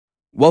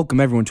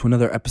Welcome, everyone, to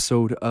another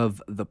episode of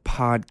the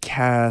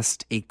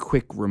podcast. A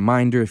quick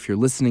reminder, if you're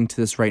listening to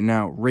this right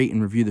now, rate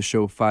and review the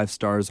show 5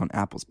 stars on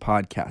Apple's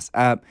podcast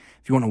app.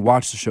 If you want to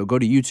watch the show, go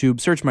to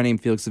YouTube, search my name,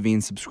 Felix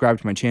Levine,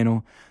 subscribe to my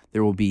channel.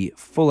 There will be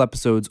full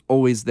episodes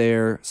always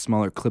there,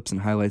 smaller clips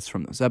and highlights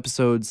from those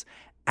episodes,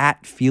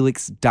 at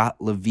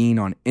felix.levine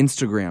on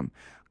Instagram.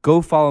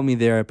 Go follow me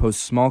there. I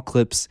post small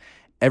clips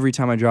every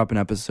time I drop an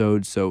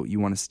episode, so you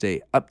want to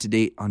stay up to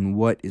date on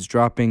what is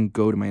dropping.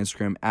 Go to my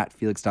Instagram at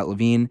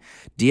felix.levine.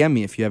 DM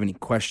me if you have any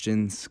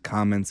questions,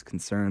 comments,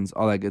 concerns,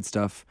 all that good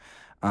stuff.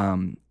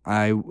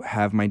 I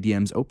have my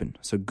DMs open,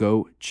 so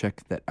go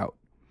check that out.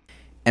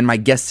 And my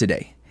guest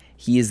today,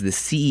 he is the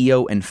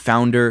CEO and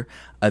founder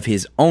of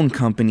his own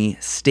company,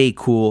 Stay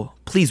Cool.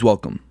 Please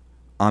welcome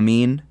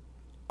Amin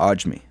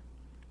Adjmi.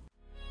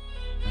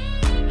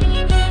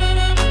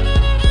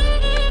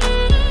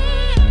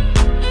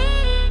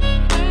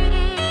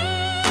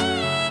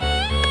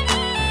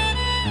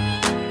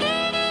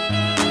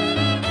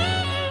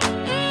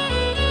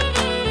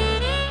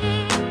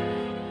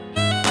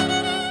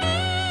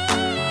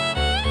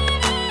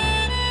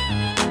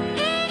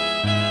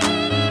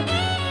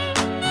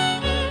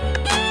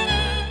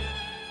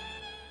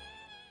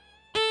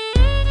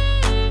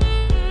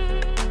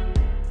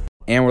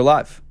 And we're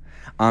live.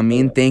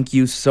 Amin, thank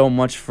you so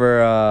much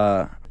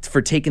for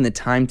taking the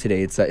time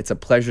today. It's a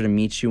pleasure to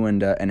meet you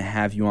and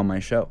have you on my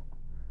show.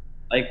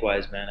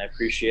 Likewise, man. I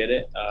appreciate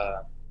it.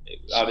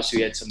 Obviously,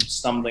 we had some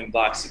stumbling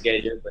blocks to get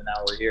here, but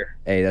now we're here.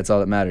 Hey, that's all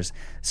that matters.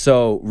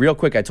 So, real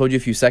quick, I told you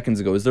a few seconds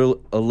ago, is there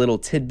a little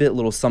tidbit,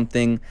 little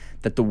something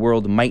that the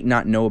world might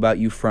not know about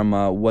you from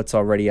what's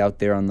already out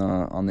there on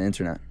the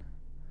internet?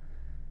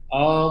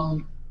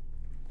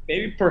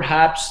 Maybe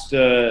perhaps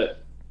I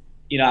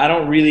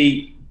don't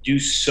really do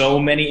so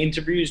many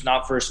interviews,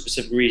 not for a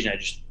specific reason. I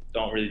just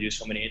don't really do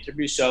so many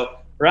interviews. So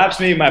perhaps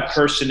maybe my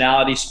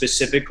personality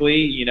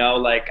specifically,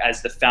 like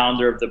as the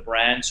founder of the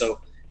brand. So,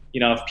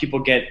 if people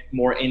get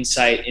more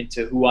insight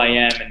into who I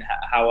am and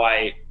how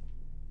I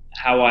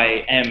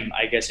am,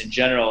 I guess in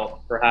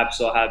general, perhaps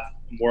they'll have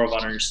more of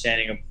an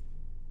understanding of,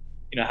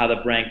 how the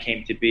brand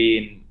came to be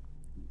and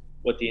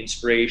what the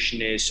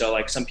inspiration is. So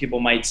like some people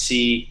might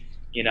see,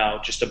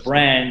 just a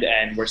brand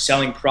and we're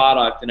selling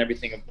product and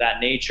everything of that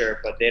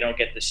nature, but they don't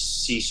get to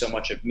see so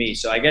much of me.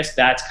 So I guess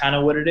that's kind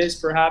of what it is,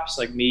 perhaps,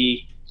 like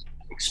me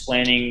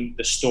explaining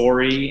the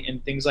story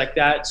and things like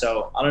that.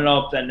 So I don't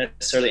know if that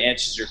necessarily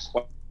answers your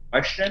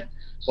question,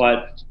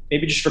 but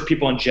maybe just for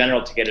people in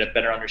general to get a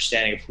better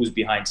understanding of who's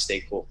behind Stay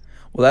Cool.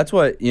 Well, that's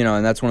what,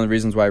 and that's one of the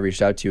reasons why I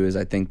reached out to you is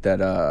I think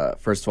that,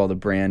 first of all, the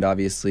brand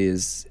obviously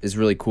is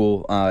really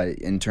cool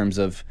in terms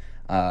of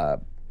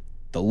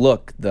the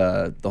look,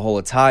 the whole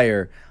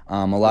attire,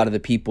 a lot of the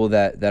people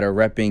that are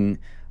repping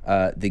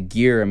the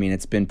gear. I mean,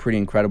 it's been pretty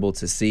incredible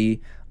to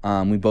see.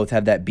 We both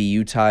have that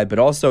BU tie, but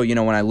also,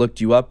 when I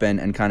looked you up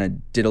and kind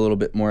of did a little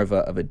bit more of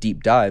a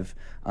deep dive,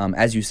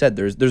 as you said,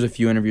 there's a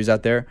few interviews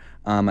out there.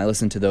 I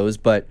listened to those,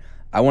 but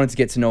I wanted to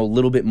get to know a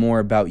little bit more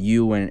about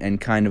you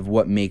and kind of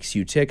what makes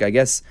you tick. I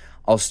guess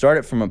I'll start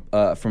it from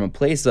a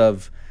place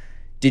of,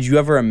 did you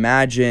ever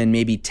imagine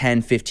maybe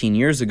 10, 15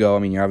 years ago, I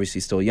mean, you're obviously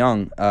still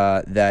young,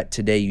 that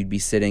today you'd be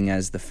sitting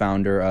as the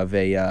founder of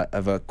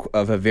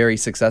a very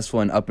successful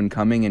and up and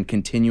coming and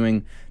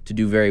continuing to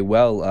do very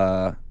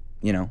well,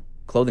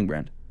 clothing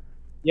brand?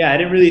 Yeah, I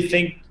didn't really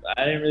think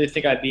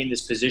I'd be in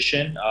this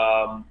position.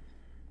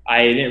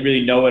 I didn't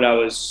really know what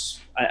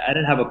I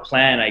didn't have a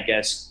plan, I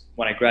guess,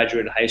 when I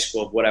graduated high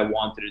school of what I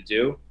wanted to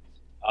do.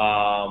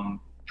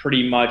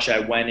 Pretty much I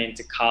went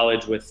into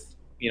college with,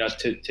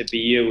 to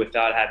BU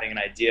without having an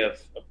idea of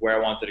where I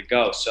wanted to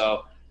go.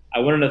 So I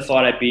wouldn't have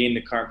thought I'd be in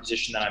the current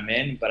position that I'm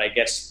in, but I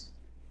guess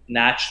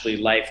naturally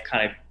life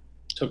kind of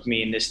took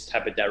me in this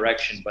type of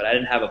direction. But I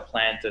didn't have a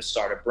plan to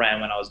start a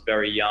brand when I was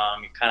very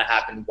young. It kind of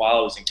happened while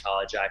I was in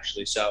college,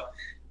 actually. So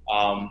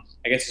I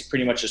guess it's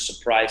pretty much a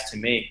surprise to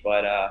me,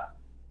 but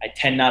I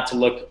tend not to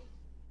look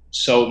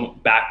so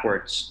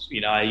backwards.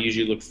 I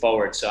usually look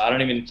forward. So I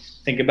don't even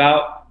think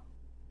about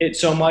it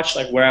so much,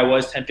 like where I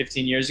was 10,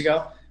 15 years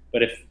ago.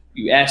 But if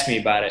you ask me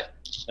about it,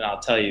 and I'll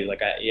tell you, I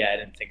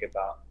didn't think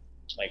about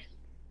like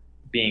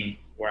being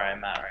where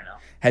I'm at right now.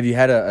 Have you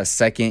had a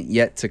second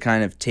yet to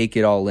kind of take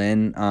it all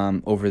in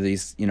over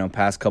these,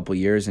 past couple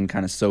years and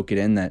kind of soak it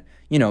in that,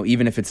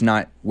 even if it's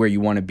not where you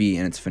want to be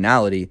in its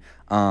finality,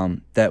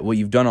 that what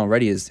you've done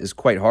already is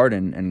quite hard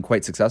and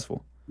quite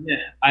successful? Yeah,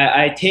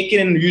 I take it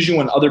in usually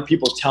when other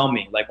people tell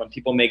me, like when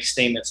people make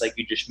statements like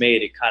you just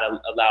made, it kind of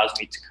allows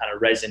me to kind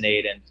of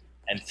resonate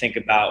and think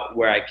about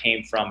where I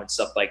came from and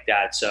stuff like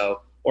that.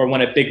 So, or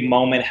when a big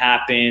moment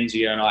happens,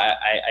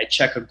 I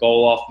check a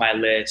goal off my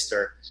list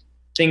or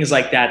things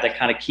like that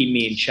kind of keep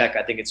me in check.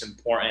 I think it's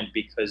important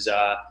because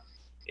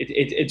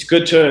it's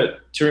good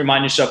to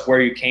remind yourself where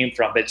you came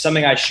from. But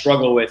something I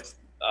struggle with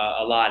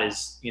a lot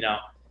is,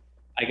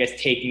 I guess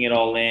taking it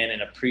all in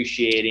and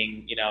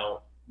appreciating,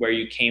 where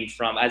you came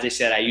from. As I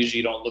said, I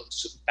usually don't look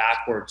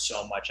backwards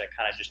so much. I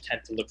kind of just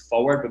tend to look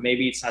forward, but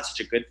maybe it's not such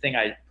a good thing.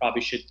 I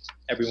probably should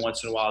every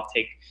once in a while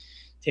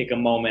take a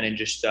moment and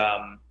just,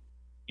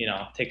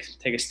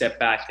 take a step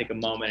back, take a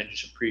moment, and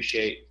just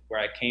appreciate where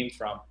I came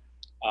from.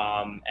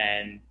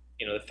 And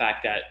the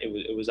fact that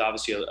it was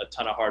obviously a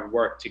ton of hard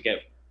work to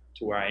get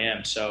to where I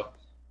am. So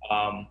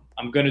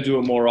I'm going to do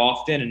it more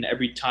often, and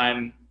every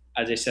time,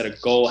 as I said, a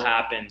goal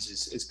happens,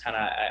 is kind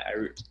of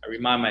I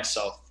remind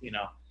myself,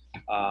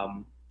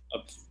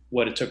 of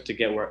what it took to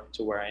get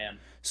to where I am.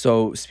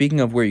 So speaking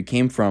of where you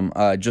came from,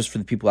 just for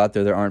the people out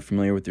there that aren't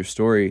familiar with your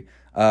story,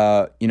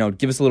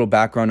 give us a little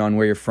background on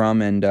where you're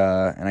from and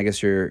I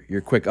guess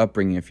your quick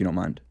upbringing, if you don't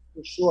mind.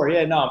 Sure.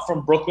 Yeah. No, I'm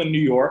from Brooklyn, New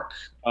York.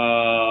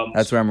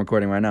 That's where I'm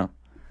recording right now.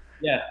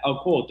 Yeah. Oh,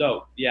 cool.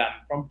 Dope. Yeah.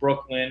 I'm from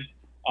Brooklyn,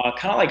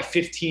 kind of like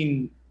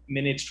 15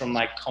 minutes from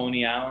like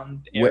Coney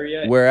Island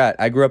area. Where at?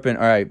 I grew up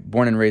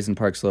born and raised in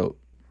Park Slope.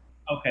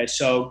 Okay.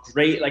 So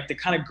great. Like the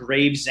kind of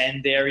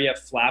Gravesend area,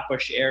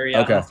 Flatbush area.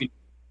 Okay. I don't know if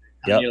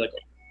you near like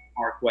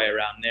Parkway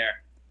around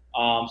there.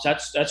 So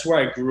that's where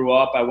I grew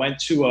up. I went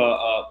to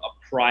a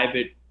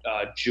private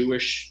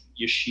Jewish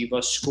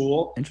yeshiva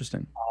school.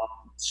 Interesting.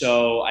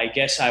 So I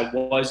guess I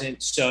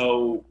wasn't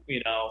so,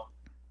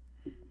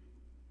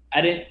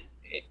 I didn't,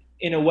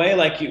 in a way,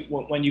 like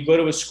when you go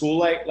to a school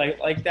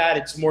like that,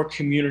 it's more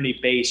community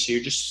based. So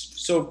you're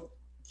just so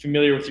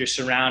familiar with your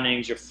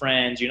surroundings, your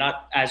friends. You're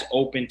not as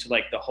open to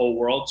like the whole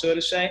world, so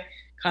to say,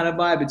 kind of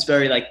vibe. It's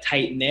very like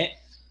tight knit.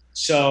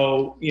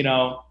 So,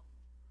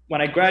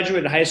 when I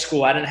graduated high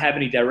school, I didn't have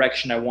any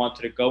direction I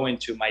wanted to go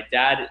into. My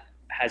dad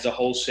has a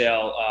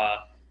wholesale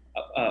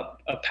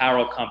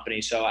apparel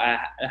company, so I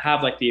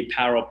have like the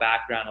apparel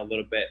background a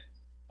little bit,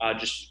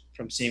 just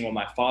from seeing what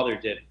my father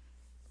did.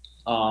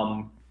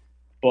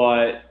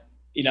 But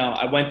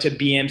I went to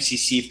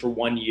BMCC for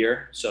 1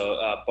 year,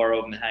 so Borough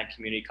of Manhattan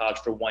Community College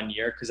for 1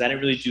 year, because I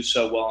didn't really do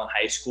so well in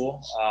high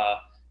school.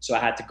 So I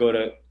had to go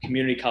to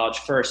community college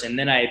first, and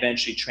then I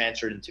eventually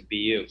transferred into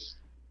BU.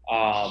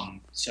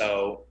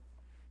 So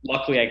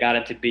luckily I got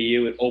into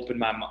BU. It opened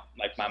my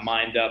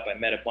mind up. I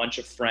met a bunch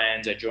of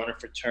friends. I joined a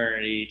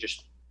fraternity, just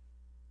a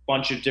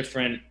bunch of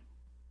different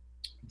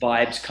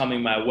vibes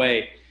coming my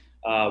way,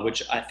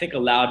 which I think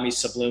allowed me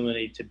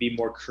subliminally to be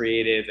more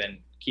creative and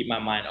keep my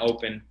mind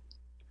open.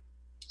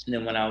 And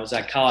then when I was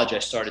at college, I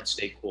started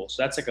Stay Cool.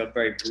 So that's like a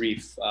very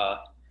brief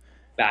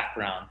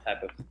background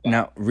type of vibe.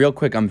 Now, real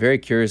quick, I'm very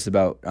curious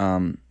about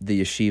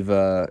the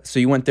yeshiva. So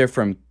you went there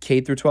from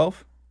K through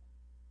 12?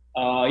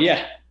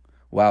 Yeah.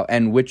 Wow.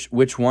 And which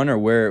one, or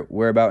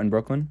where about in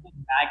Brooklyn?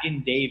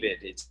 Magen David.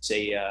 It's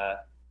a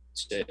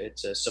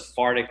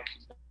Sephardic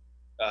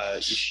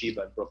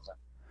yeshiva in Brooklyn.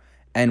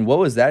 And what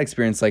was that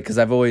experience like? Because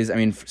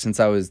since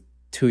I was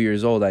 2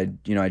 years old, I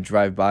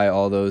drive by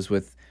all those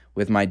with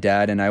my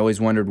dad, and I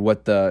always wondered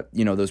what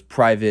those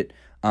private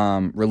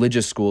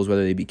religious schools,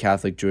 whether they be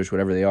Catholic, Jewish,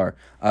 whatever they are,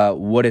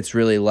 what it's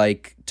really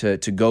like to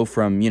go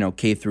from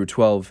K through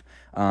 12.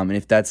 And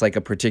if that's like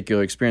a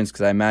particular experience,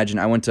 because I imagine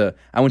I went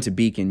to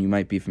Beacon, you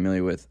might be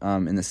familiar with,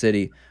 in the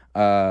city,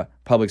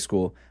 public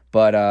school,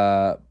 but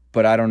I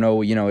don't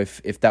know,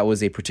 if that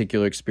was a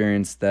particular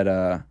experience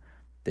that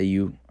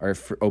you are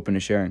open to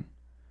sharing.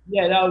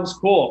 Yeah, that was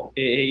cool.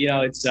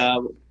 It's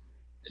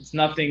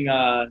nothing.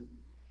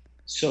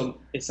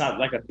 So it's not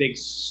like a big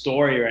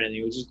story or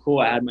anything. It was just cool.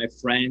 I had my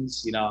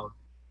friends,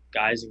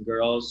 guys and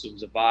girls. It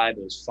was a vibe.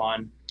 It was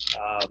fun.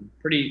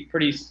 Pretty.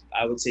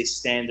 I would say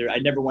standard. I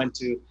never went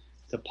to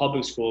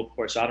public school, of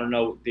course. So I don't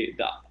know the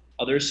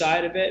other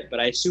side of it, but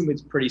I assume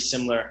it's pretty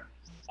similar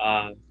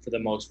for the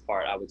most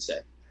part, I would say.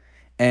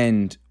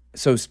 And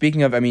so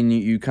speaking of,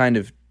 you kind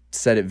of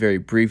said it very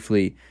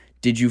briefly.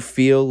 Did you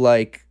feel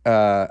like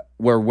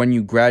where when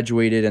you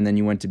graduated and then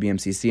you went to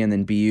BMCC and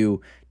then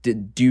BU,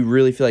 do you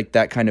really feel like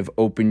that kind of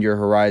opened your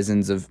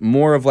horizons of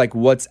more of like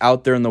what's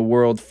out there in the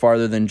world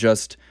farther than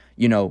just,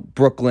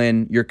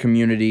 Brooklyn, your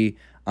community,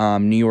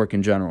 New York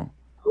in general?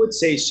 I would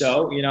say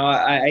so.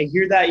 I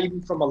hear that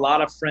even from a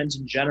lot of friends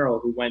in general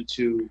who went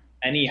to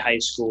any high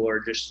school, or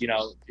just,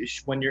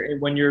 when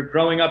you're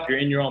growing up, you're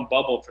in your own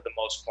bubble for the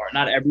most part.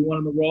 Not everyone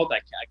in the world.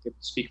 I could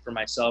speak for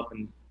myself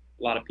and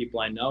a lot of people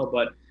I know,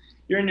 but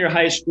you're in your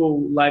high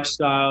school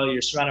lifestyle.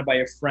 You're surrounded by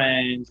your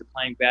friends. You're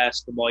playing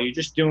basketball. You're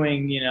just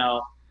doing,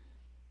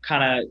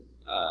 kind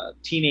of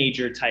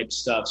teenager type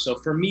stuff. So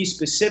for me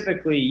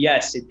specifically,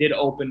 yes, it did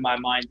open my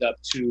mind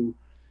up to,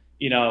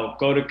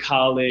 go to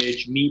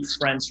college, meet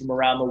friends from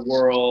around the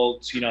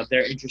world.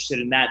 They're interested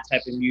in that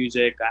type of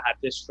music. I have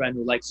this friend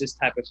who likes this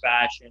type of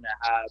fashion.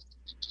 I have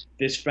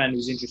this friend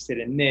who's interested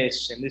in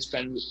this, and this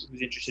friend who's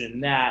interested in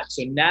that.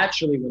 So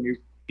naturally, when you're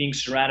being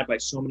surrounded by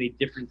so many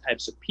different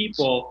types of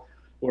people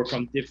or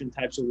from different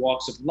types of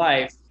walks of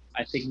life,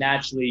 I think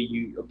naturally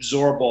you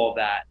absorb all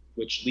that,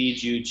 which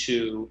leads you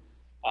to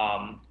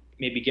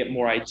maybe get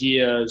more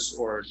ideas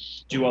or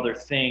do other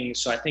things.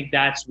 So I think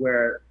that's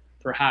where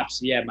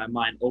perhaps, my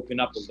mind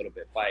opened up a little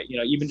bit by,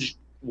 even just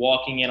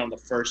walking in on the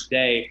first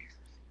day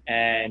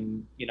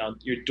and,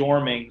 you're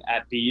dorming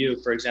at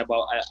BU, for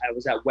example. I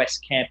was at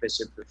West Campus,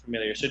 if you're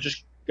familiar. So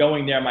just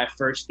going there my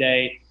first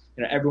day,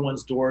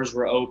 everyone's doors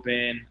were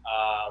open.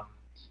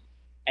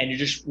 and you're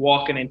just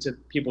walking into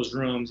people's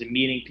rooms and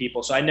meeting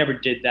people. So I never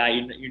did that.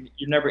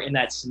 You're never in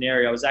that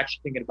scenario. I was actually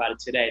thinking about it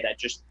today, that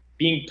just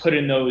being put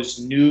in those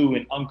new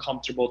and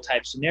uncomfortable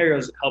type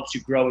scenarios helps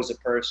you grow as a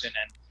person,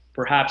 and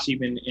perhaps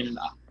even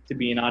to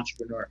be an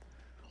entrepreneur.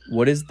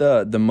 What is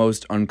the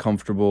most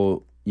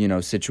uncomfortable,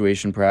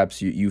 situation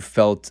perhaps you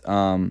felt,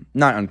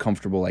 not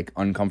uncomfortable, like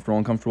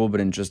uncomfortable, but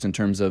in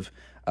terms of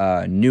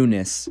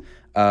newness,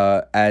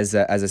 as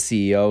a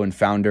CEO and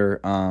founder,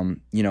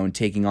 and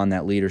taking on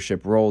that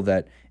leadership role,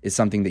 that is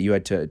something that you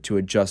had to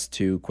adjust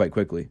to quite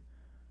quickly?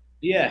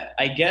 Yeah,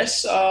 I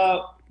guess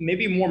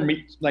maybe more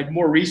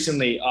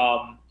recently,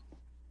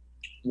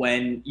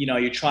 when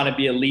you're trying to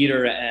be a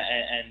leader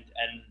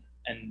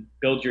and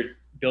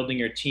building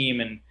your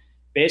team, and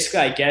basically,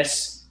 I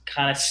guess,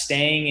 kind of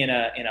staying in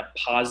a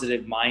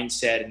positive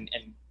mindset, and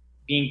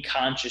being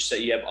conscious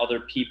that you have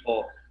other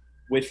people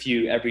with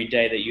you every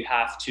day that you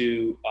have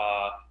to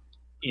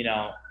you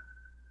know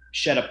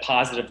shed a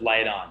positive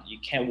light on. You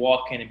can't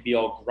walk in and be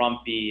all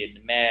grumpy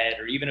and mad,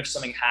 or even if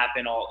something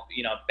happened all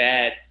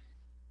bad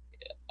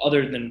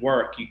other than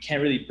work, you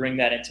can't really bring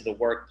that into the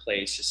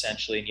workplace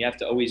essentially, and you have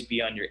to always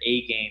be on your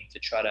A game to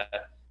try to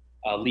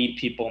lead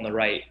people in the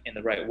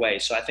right way.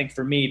 So I think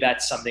for me,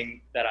 that's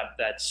something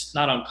that's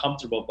not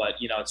uncomfortable, but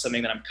it's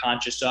something that I'm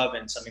conscious of,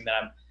 and something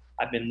that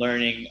I've been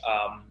learning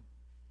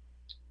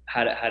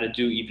how to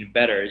do even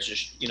better. Is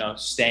just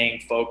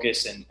staying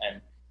focused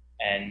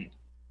and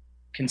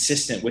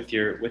consistent with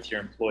your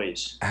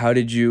employees. How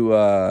did you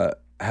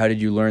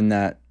learn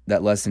that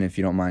lesson, if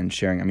you don't mind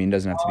sharing? I mean, it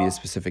doesn't have to be a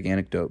specific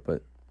anecdote,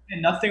 but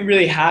Nothing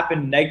really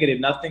happened negative.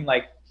 Nothing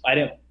like, I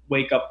didn't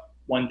wake up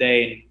one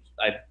day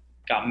and I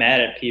got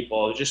mad at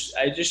people. It was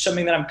just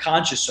something that I'm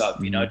conscious of.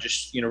 Mm-hmm.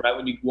 Just right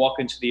when you walk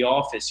into the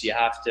office, you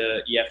have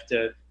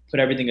to put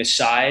everything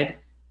aside.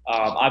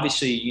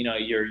 Obviously,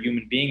 you're a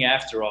human being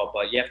after all,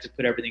 but you have to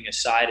put everything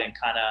aside and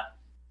kind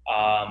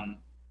of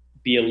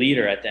be a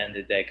leader at the end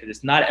of the day, because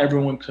it's not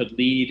everyone could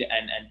lead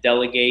and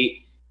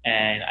delegate.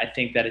 And I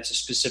think that it's a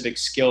specific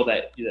skill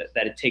that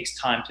it takes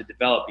time to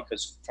develop,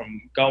 because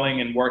from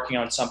going and working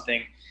on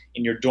something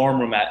in your dorm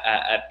room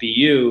at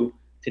BU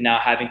to now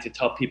having to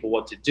tell people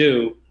what to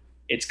do,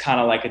 it's kind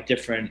of like a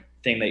different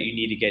thing that you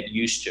need to get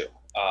used to.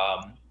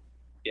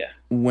 Yeah.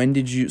 When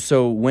did you,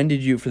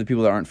 for the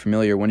people that aren't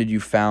familiar, when did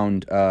you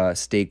found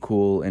Stay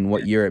Cool, and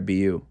what year at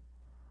BU?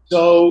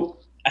 So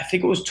I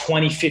think it was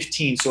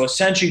 2015. So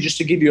essentially, just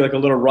to give you like a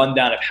little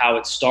rundown of how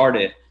it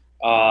started,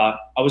 I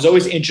was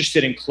always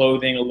interested in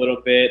clothing a little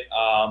bit.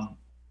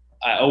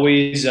 I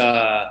always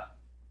I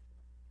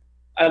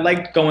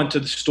liked going to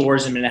the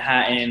stores in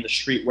Manhattan, the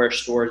streetwear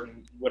stores,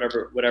 and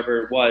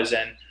whatever it was,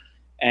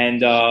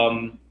 and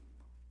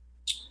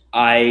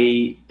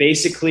I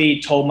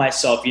basically told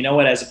myself, you know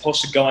what, as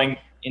opposed to going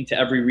into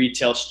every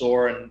retail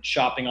store and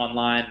shopping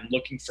online and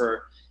looking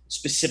for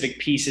specific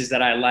pieces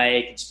that I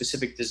like and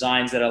specific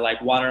designs that I like,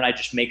 why don't I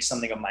just make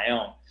something of my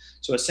own?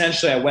 So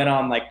essentially I went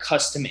on like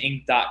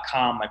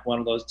customink.com, like one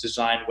of those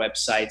design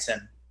websites,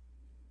 and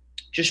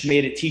just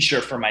made a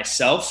t-shirt for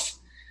myself.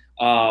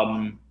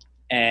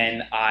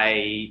 And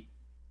I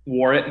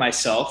wore it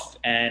myself,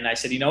 and I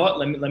said, you know what,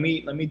 let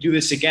me do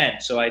this again.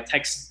 So I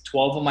texted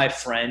 12 of my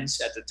friends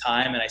at the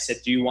time, and I said,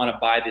 do you want to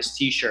buy this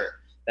t-shirt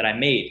that I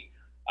made?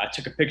 I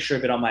took a picture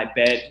of it on my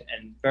bed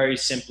and very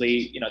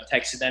simply,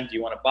 texted them, do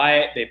you want to buy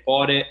it? They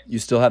bought it. You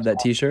still have that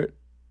t-shirt?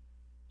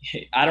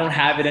 I don't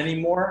have it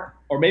anymore,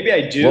 or maybe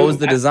I do. What was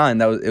the design?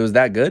 It was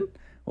that good?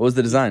 What was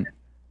the design? It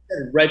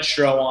said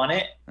retro on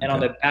it, and Okay. on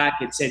the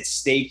back it said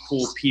 "Stay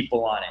Cool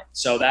People" on it.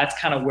 So that's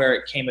kind of where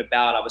it came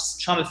about. I was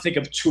trying to think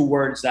of two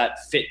words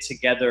that fit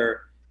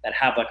together, that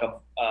have like a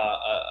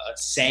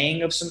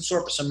saying of some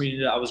sort. For some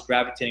reason, I was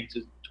gravitating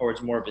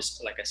towards more of a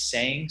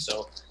saying.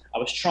 So I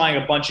was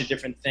trying a bunch of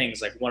different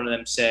things. Like one of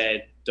them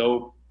said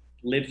 "dope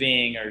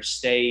living" or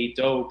 "stay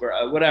dope"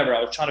 or whatever.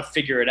 I was trying to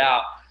figure it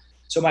out.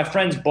 So my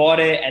friends bought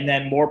it, and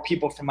then more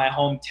people from my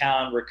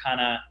hometown were kind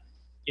of,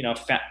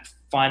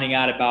 finding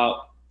out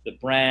about the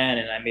brand.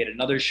 And I made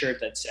another shirt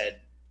that said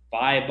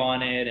 "Vibe"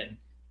 on it, and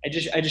I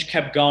just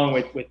kept going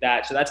with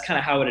that. So that's kind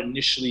of how it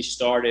initially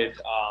started,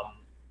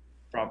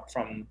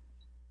 from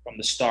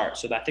the start.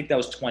 So I think that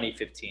was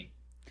 2015.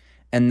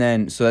 And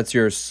then, so that's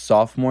your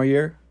sophomore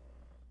year?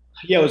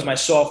 Yeah, it was my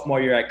sophomore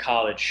year at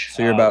college.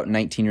 So you're about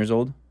 19 years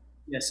old?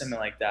 Yeah, something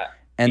like that.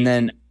 And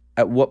then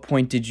at what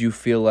point did you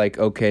feel like,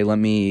 okay, let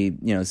me,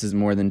 this is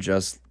more than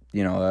just, a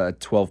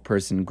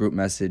 12-person group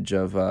message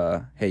of,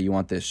 hey, you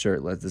want this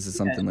shirt? This is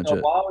something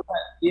legit. While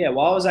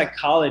I was at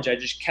college, I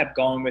just kept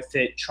going with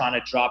it, trying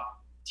to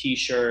drop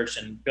t-shirts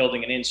and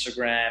building an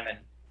Instagram and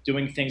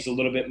doing things a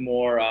little bit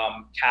more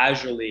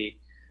casually.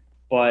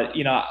 But,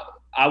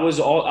 I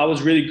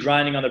was really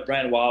grinding on the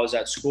brand while I was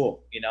at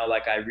school.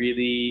 Like I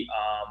really,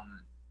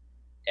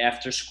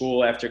 after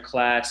school, after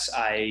class,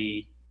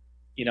 I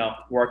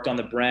worked on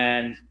the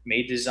brand,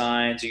 made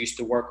designs. I used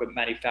to work with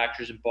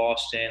manufacturers in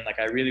Boston. Like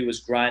I really was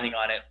grinding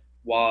on it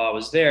while I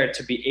was there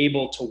to be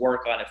able to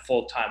work on it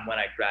full time when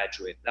I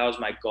graduated. That was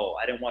my goal.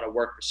 I didn't want to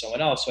work for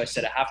someone else. So I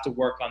said, I have to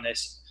work on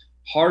this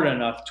hard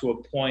enough to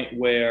a point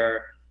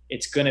where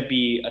it's going to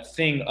be a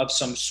thing of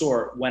some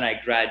sort when I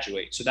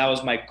graduate. So that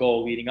was my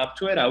goal leading up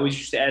to it. I always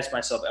used to ask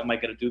myself, am I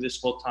going to do this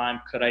full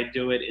time? Could I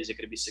do it? Is it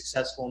going to be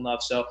successful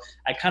enough? So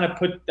I kind of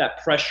put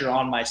that pressure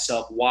on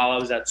myself while I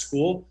was at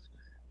school,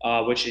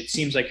 which it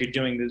seems like you're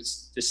doing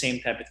the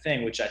same type of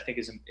thing, which I think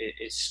is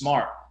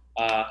smart.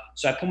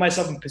 So I put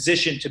myself in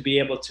position to be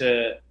able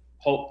to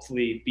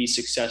hopefully be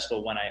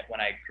successful when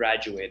I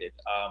graduated.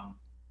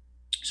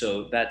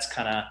 So that's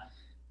kind of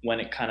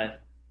when it kind of,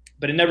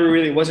 but it never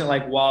really wasn't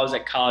like while I was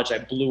at college I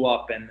blew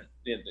up and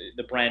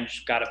the brand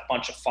got a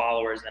bunch of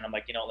followers and I'm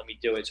like, let me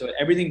do it. So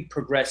everything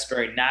progressed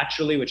very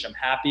naturally, which I'm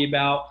happy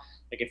about.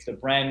 Like if the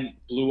brand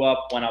blew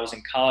up when I was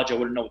in college, I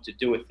wouldn't know what to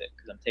do with it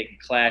because I'm taking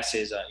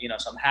classes, so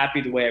I'm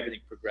happy the way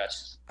everything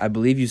progressed. I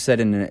believe you said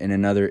in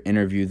another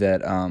interview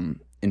that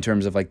in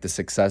terms of like the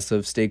success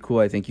of Stay Cool,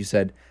 I think you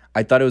said,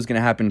 I thought it was going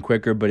to happen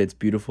quicker, but it's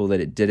beautiful that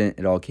it didn't.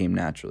 It all came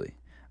naturally.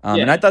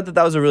 And I thought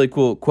that was a really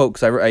cool quote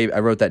because I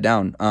wrote that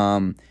down.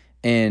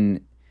 And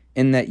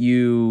in that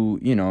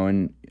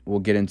and we'll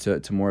get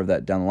into more of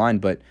that down the line,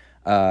 but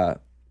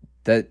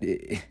that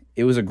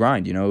it was a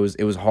grind. It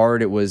was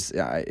hard.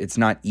 It's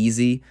not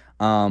easy.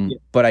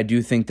 But I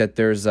do think that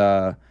there's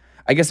I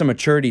guess a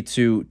maturity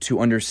to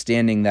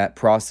understanding that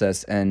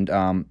process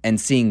and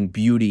seeing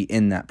beauty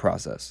in that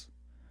process.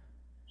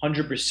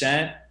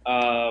 100%.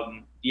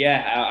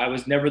 I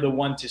was never the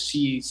one to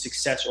see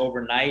success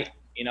overnight.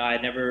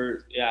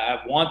 I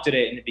wanted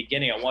it in the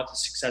beginning. I wanted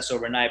success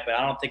overnight, but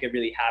I don't think it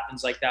really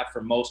happens like that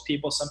for most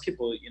people. Some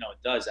people, it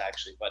does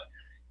actually, but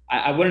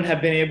I wouldn't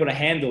have been able to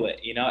handle it.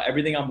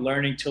 Everything I'm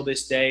learning till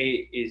this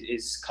day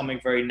is coming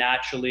very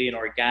naturally and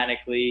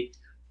organically,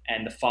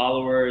 and the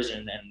followers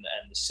and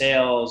the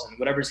sales and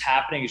whatever's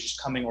happening is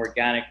just coming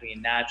organically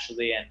and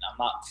naturally. And I'm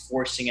not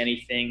forcing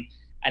anything.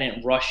 I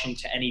didn't rush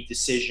into any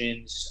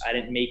decisions. I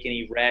didn't make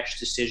any rash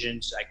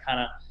decisions. I kind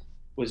of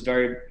was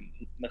very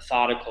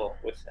methodical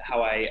with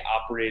how I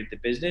operated the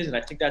business. And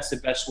I think that's the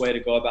best way to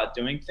go about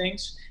doing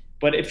things.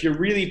 But if you're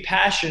really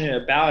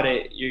passionate about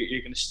it,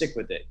 you're going to stick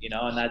with it,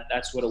 and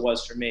that's what it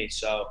was for me.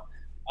 So,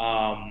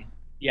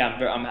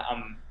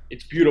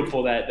 it's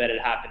beautiful that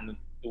it happened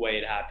the way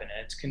it happened.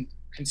 And it's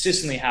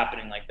consistently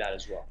happening like that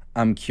as well.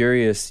 I'm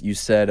curious, you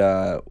said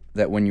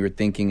that when you were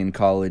thinking in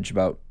college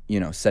about,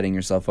 setting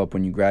yourself up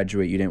when you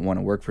graduate, you didn't want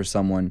to work for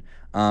someone.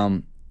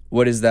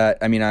 What is that?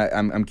 I mean,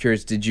 I'm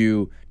curious, do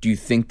you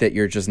think that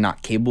you're just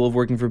not capable of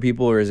working for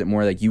people, or is it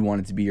more like you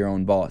wanted to be your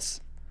own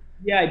boss?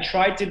 Yeah, I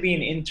tried to be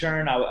an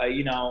intern. I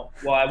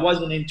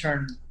was an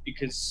intern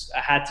because I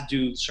had to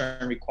do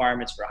certain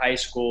requirements for high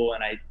school,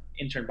 and I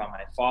interned by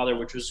my father,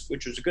 which was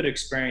a good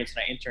experience,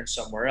 and I interned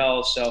somewhere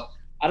else. So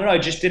I don't know,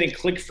 it just didn't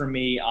click for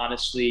me,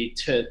 honestly,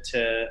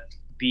 to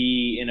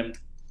be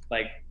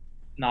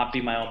not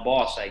be my own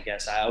boss, I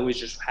guess. I always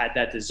just had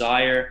that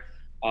desire.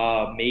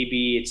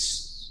 Maybe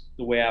it's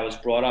the way I was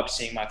brought up,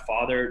 seeing my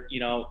father,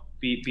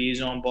 be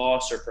his own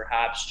boss, or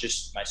perhaps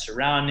just my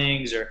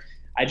surroundings, or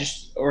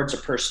it's a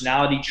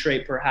personality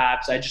trait,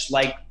 perhaps. I just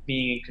like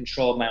being in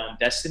control of my own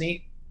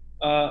destiny,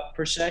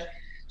 per se.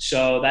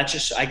 So that's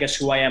just, I guess,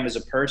 who I am as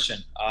a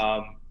person.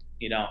 I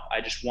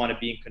just want to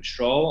be in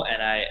control,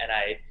 and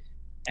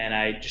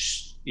I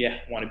just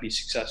want to be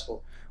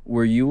successful.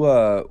 Were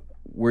you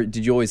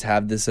did you always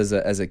have this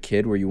as a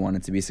kid where you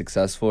wanted to be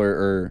successful,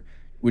 or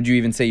would you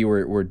even say you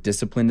were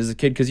disciplined as a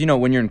kid? Because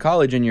when you're in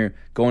college and you're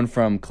going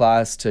from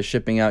class to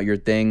shipping out your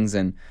things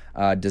and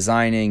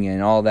designing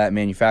and all that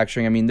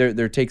manufacturing, I mean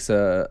there takes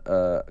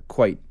a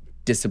quite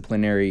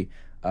disciplinary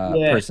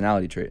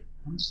personality trait.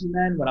 Honestly,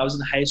 man, when I was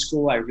in high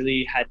school, I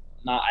really I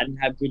didn't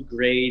have good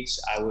grades.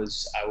 I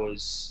was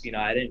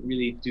I didn't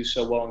really do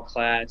so well in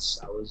class.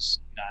 I was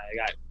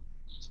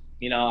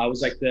I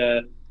was like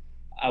the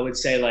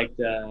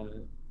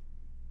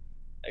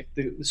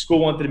school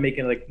wanted to make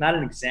it not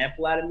an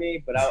example out of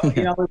me, but I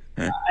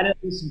didn't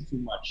listen too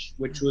much,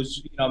 which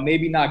was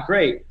maybe not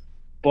great,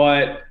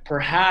 but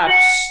perhaps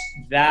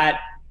that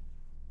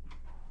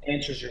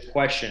answers your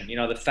question.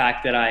 The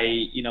fact that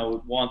I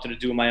wanted to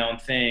do my own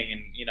thing,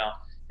 and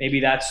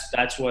maybe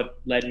that's what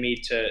led me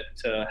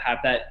to have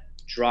that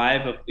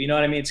drive of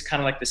what I mean. It's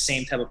kind of like the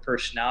same type of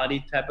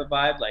personality type of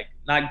vibe, like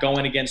not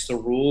going against the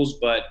rules,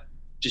 but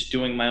just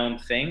doing my own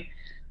thing.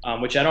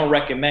 Which I don't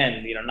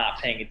recommend, not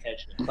paying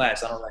attention in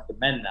class. I don't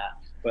recommend that.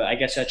 But I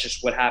guess that's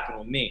just what happened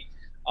with me.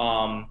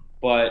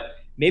 But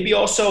maybe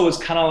also it was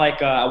kind of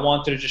like I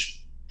wanted to just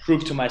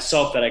prove to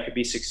myself that I could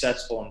be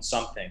successful in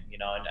something,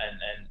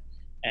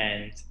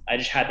 and I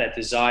just had that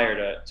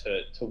desire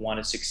to want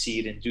to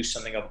succeed and do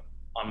something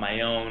on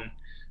my own.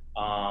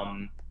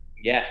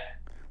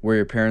 Were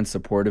your parents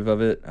supportive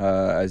of it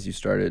as you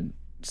started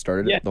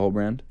the whole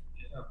brand?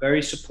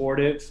 Very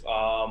supportive.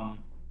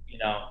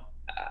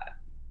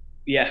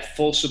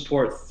 Full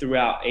support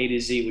throughout A to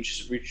Z,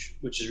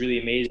 which is really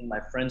amazing.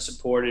 My friends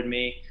supported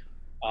me.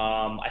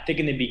 I think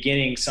in the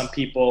beginning, some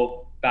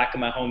people back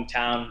in my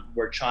hometown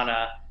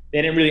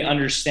they didn't really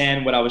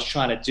understand what I was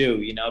trying to do,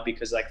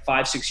 because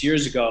 5-6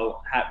 years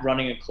ago,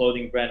 running a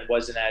clothing brand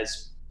wasn't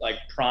as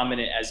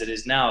prominent as it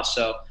is now.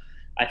 So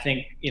I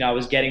think, I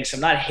was getting some,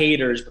 not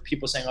haters, but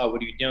people saying, "Oh,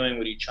 what are you doing?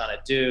 What are you trying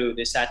to do?"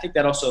 This, that. I think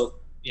that also,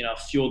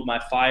 fueled my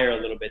fire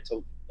a little bit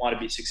to want to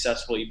be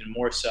successful even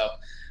more so.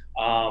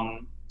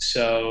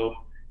 So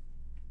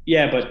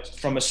yeah, but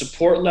from a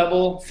support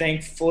level,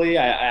 thankfully,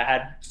 I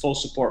had full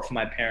support from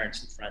my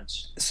parents and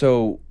friends.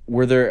 So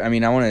were there, I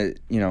mean, I want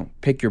to,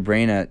 pick your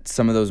brain at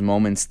some of those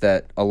moments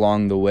that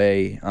along the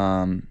way,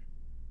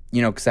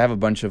 because I have a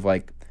bunch of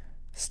like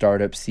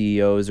startup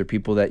CEOs or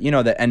people that,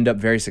 that end up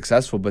very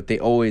successful, but they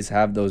always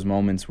have those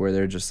moments where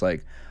they're just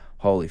like,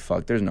 holy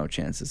fuck, there's no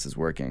chance this is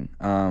working.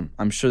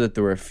 I'm sure that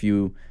there were a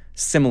few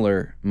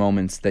similar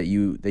moments that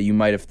you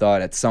might have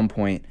thought at some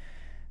point,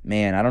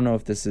 man, I don't know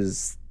if this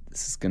is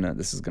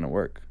gonna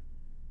work.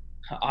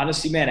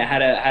 Honestly, man, I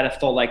had a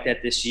thought like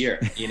that this year,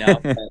 or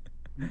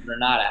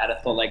not, I had a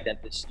thought like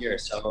that this year.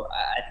 So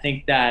I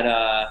think that,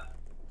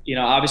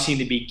 obviously in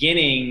the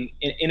beginning,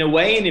 in a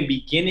way, in the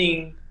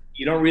beginning,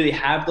 you don't really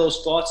have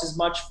those thoughts as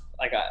much.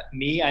 Like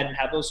me, I didn't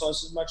have those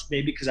thoughts as much,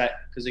 maybe because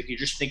like you're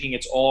just thinking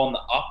it's all on the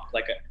up.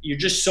 Like you're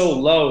just so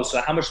low.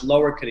 So how much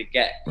lower could it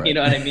get? Right. You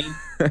know what I mean?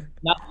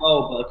 Not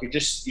low, but like you're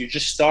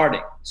just starting.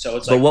 So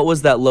it's But like, what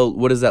was that low?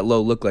 What does that low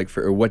look like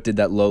or what did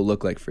that low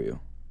look like for you?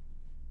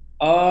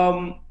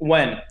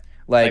 When?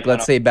 Like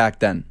let's say back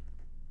then,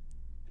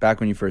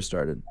 back when you first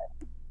started.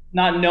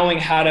 Not knowing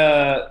how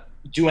to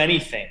do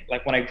anything.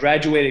 Like when I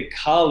graduated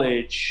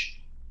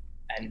college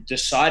and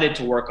decided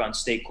to work on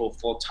Stay Cool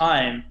full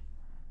time,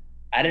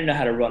 I didn't know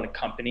how to run a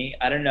company.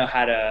 I didn't know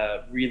how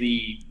to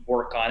really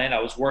work on it.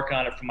 I was working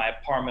on it from my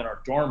apartment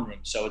or dorm room.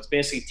 So it's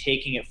basically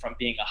taking it from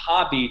being a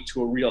hobby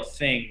to a real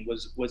thing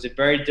was a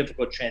very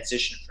difficult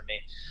transition for me.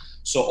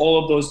 So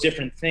all of those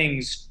different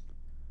things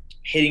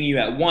hitting you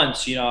at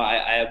once,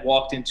 I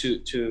walked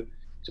to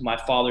my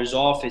father's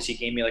office. He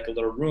gave me like a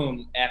little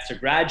room after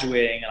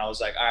graduating, and I was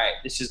like, all right,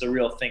 this is the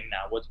real thing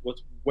now.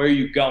 Where are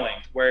you going?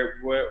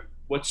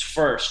 What's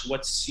first?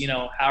 What's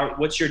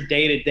your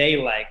day to day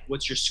like?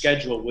 What's your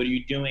schedule? What are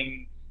you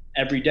doing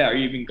every day? Are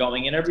you even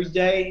going in every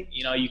day?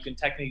 You can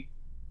technically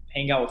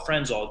hang out with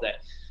friends all day.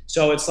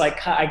 So it's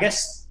like, I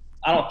guess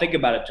I don't think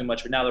about it too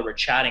much, but now that we're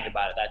chatting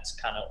about it, that's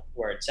kind of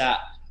where it's at.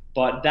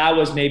 But that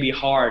was maybe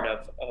hard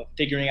of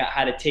figuring out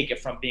how to take it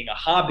from being a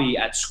hobby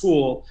at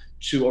school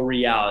to a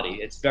reality.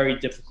 It's very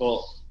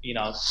difficult.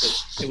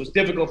 It was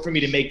difficult for me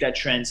to make that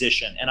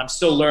transition, and I'm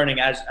still learning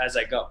as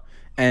I go.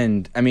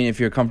 And I mean, if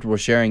you're comfortable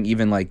sharing,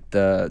 even like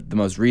the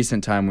most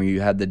recent time where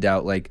you had the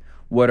doubt, like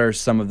what are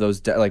some of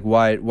those like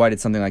why did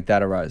something like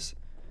that arise?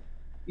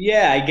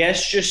 Yeah, I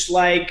guess just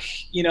like,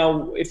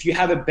 if you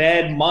have a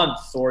bad month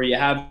or you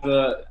have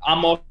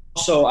I'm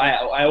also,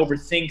 I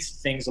overthink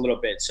things a little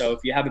bit. So if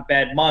you have a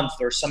bad month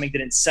or something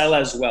didn't sell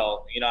as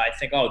well, I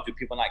think, oh, do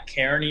people not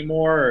care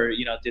anymore? Or,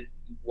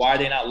 why are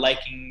they not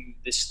liking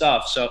this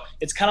stuff? So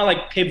it's kind of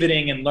like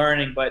pivoting and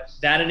learning, but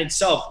that in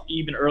itself,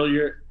 even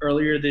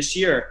earlier this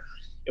year,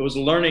 it was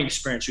a learning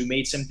experience. We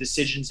made some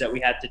decisions that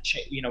we had to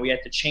we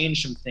had to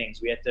change some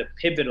things. We had to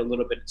pivot a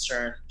little bit in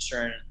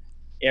certain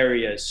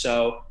areas.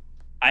 So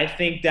I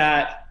think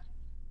that,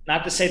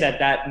 not to say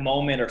that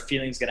moment or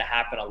feeling is going to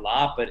happen a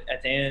lot, but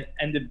at the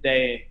end of the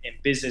day in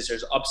business,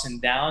 there's ups and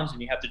downs,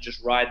 and you have to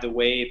just ride the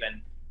wave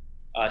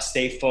and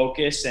stay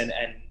focused and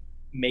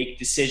make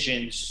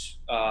decisions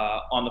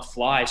on the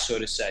fly, so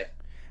to say.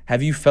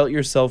 Have you felt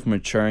yourself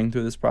maturing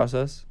through this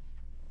process?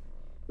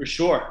 For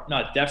sure.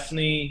 No,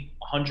 definitely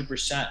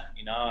 100%.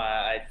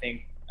 I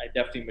think I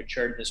definitely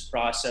matured in this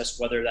process,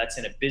 whether that's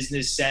in a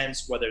business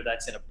sense, whether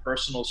that's in a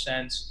personal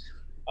sense.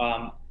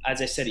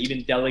 As I said,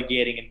 even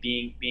delegating and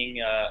being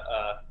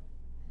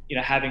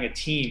having a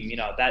team,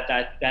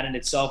 that in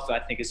itself, I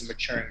think, is a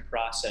maturing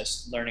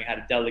process. Learning how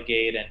to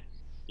delegate and,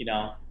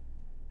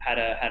 how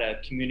to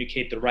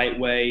communicate the right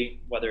way,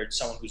 whether it's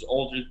someone who's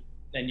older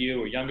than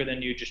you or younger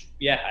than you.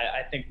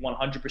 I think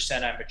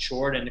 100% I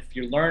matured. And if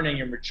you're learning,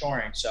 you're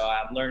maturing. So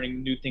I'm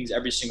learning new things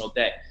every single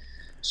day.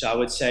 So I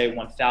would say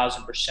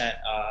 1,000%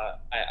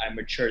 I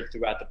matured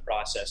throughout the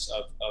process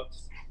of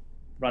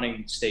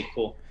running Stay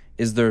Cool.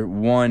 Is there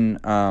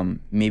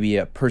one maybe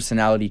a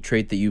personality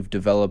trait that you've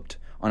developed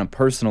on a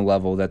personal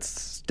level that's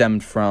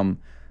stemmed from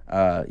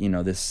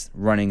this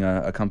running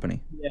a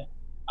company? Yeah,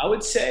 I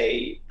would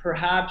say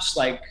perhaps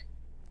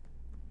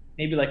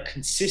maybe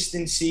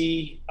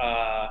consistency,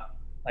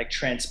 like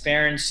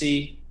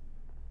transparency,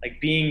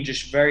 like being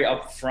just very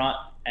upfront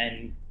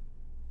and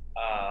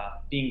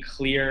being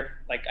clear.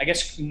 Like I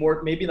guess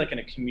more maybe like in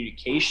a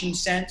communication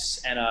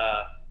sense and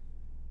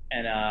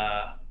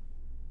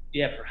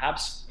yeah,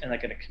 perhaps in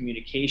a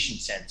communication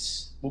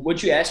sense.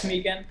 Would you ask me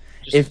again?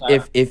 Just,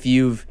 if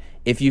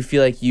you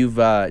feel like you've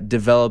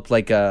developed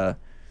like a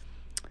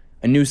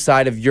new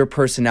side of your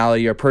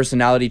personality or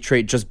personality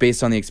trait just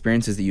based on the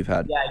experiences that you've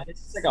had. Yeah, I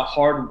guess it's like a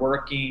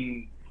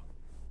hardworking,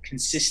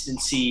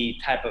 consistency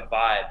type of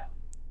vibe.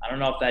 I don't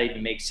know if that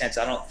even makes sense.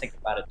 I don't think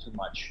about it too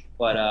much,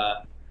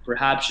 but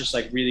perhaps just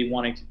really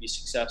wanting to be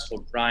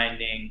successful,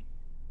 grinding,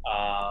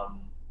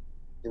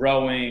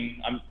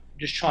 growing. I'm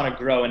just trying to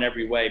grow in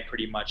every way,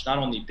 pretty much. Not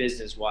only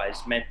business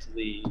wise,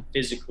 mentally,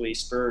 physically,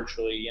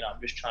 spiritually. I'm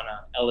just trying to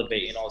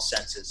elevate in all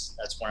senses.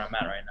 That's where I'm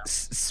at right now.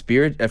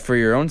 Spirit for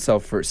your own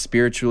self, for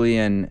spiritually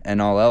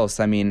and all else.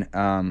 I mean,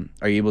 are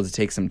you able to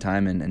take some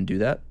time and do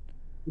that?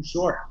 For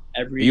sure.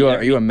 Are you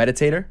a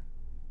meditator?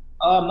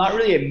 Not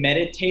really a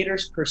meditator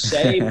per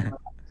se. But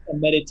I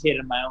meditate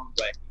in my own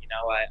way.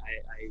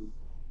 I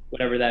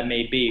whatever that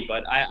may be.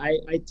 But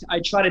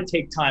I try to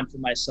take time for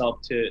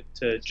myself to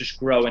just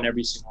grow in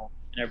every single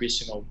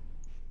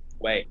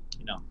way.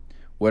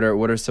 What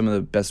are some of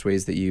the best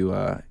ways that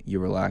you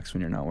relax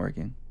when you're not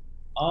working?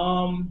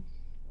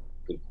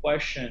 Good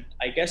question.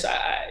 I guess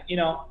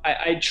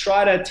I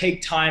try to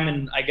take time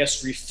and I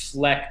guess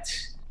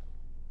reflect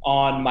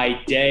on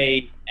my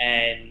day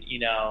and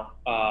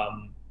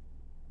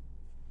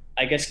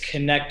I guess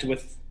connect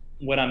with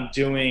what I'm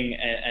doing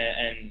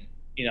and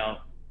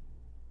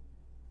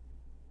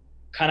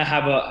kind of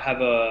have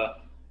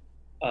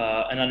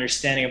an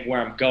understanding of where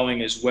I'm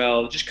going as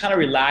well. Just kind of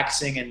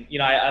relaxing, and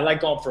I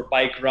like going for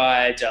bike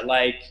rides. I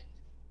like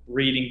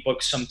reading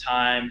books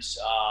sometimes.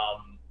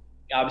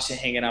 Obviously,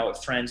 hanging out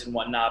with friends and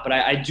whatnot. But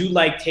I do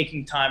like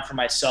taking time for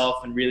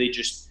myself and really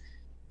just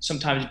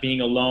sometimes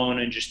being alone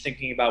and just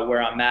thinking about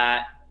where I'm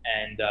at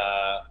and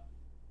I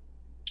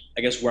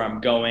guess where I'm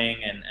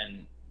going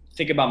and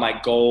think about my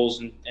goals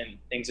and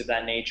things of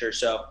that nature.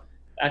 So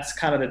that's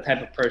kind of the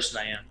type of person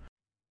I am.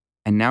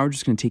 And now we're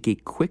just going to take a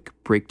quick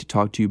break to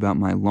talk to you about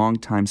my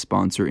longtime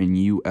sponsor in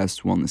US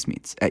Wellness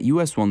Meats. At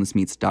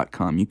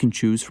uswellnessmeats.com, you can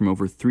choose from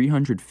over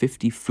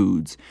 350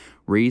 foods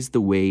raised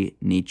the way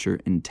nature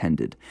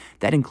intended.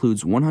 That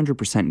includes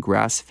 100%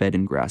 grass-fed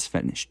and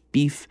grass-finished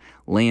beef,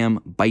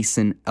 lamb,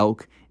 bison,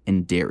 elk,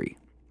 and dairy.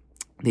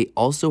 They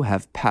also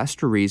have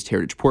pasture-raised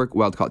heritage pork,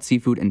 wild-caught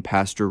seafood, and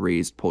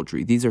pasture-raised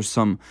poultry. These are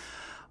some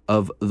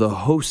of the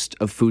host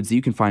of foods that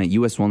you can find at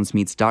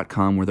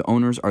uswellnessmeats.com, where the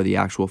owners are the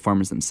actual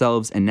farmers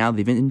themselves, and now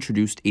they've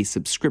introduced a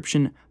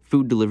subscription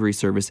food delivery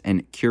service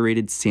and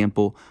curated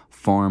sample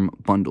farm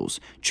bundles.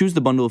 Choose the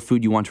bundle of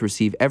food you want to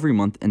receive every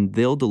month, and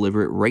they'll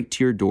deliver it right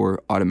to your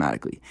door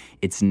automatically.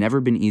 It's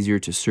never been easier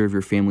to serve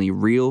your family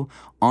real,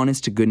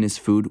 honest-to-goodness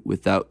food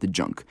without the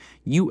junk.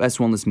 US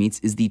Wellness Meats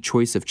is the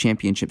choice of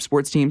championship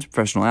sports teams,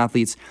 professional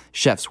athletes,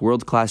 chefs,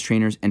 world-class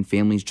trainers, and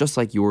families just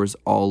like yours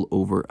all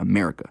over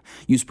America.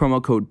 Use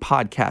promo code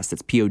PODCAST,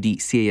 that's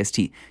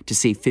PODCAST, to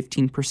save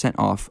 15%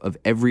 off of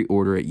every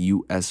order at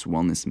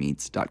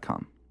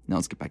uswellnessmeats.com. Now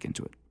let's get back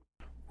into it.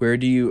 Where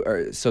do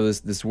you, so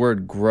this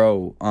word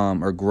grow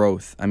or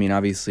growth, I mean,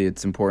 obviously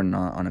it's important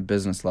on a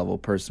business level,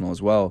 personal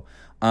as well.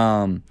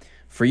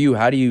 For you,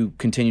 how do you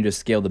continue to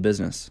scale the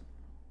business?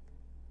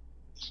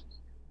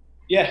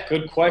 Yeah,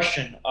 good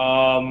question.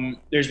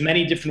 There's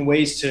many different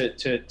ways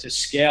to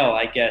scale,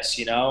 I guess,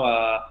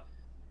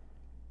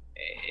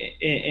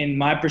 in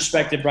my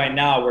perspective right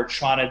now, we're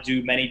trying to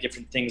do many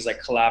different things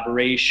like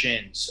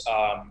collaborations,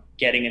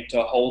 getting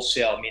into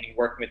wholesale, meaning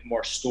working with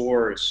more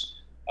stores,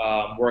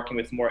 working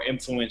with more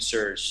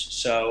influencers.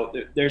 So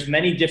there's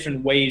many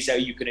different ways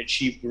that you can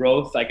achieve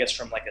growth, I guess,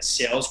 from like a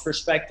sales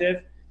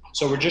perspective.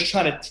 So we're just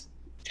trying to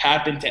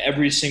tap into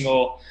every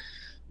single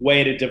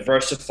way to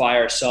diversify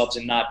ourselves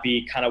and not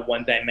be kind of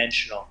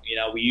one-dimensional.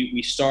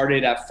 We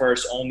started at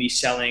first only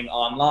selling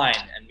online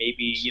and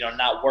maybe,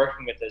 not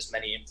working with as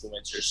many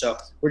influencers. So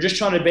we're just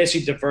trying to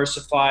basically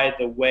diversify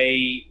the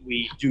way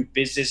we do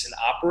business and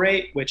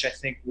operate, which I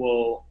think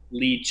will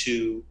lead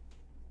to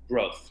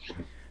growth.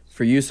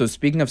 For you, so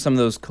speaking of some of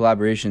those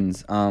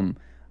collaborations,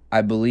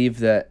 I believe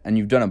that, and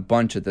you've done a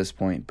bunch at this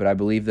point, but I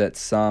believe that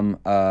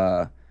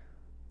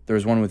there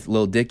was one with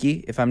Lil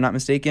Dicky, if I'm not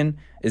mistaken.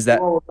 Is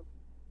that...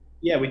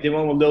 Yeah, we did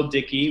one with Lil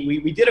Dicky.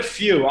 We did a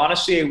few.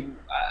 Honestly,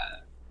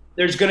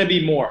 there's going to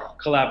be more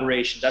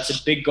collaborations. That's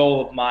a big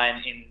goal of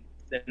mine in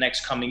the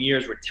next coming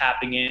years. We're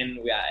tapping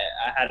in.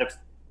 I had a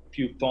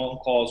few phone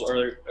calls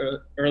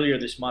earlier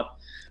this month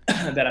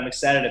that I'm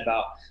excited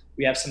about.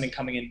 We have something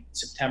coming in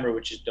September,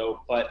 which is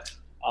dope. But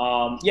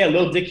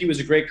Lil Dicky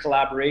was a great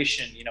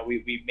collaboration.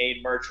 We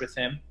made merch with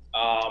him.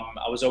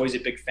 I was always a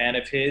big fan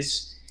of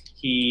his.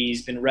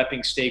 He's been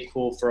repping Stay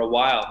Cool for a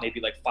while,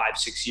 maybe like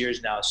 5-6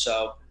 years now.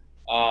 So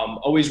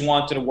always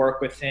wanted to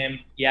work with him.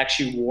 He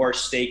actually wore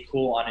Stay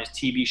Cool on his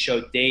TV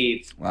show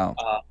Dave. Wow.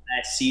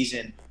 That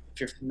season, if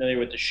you're familiar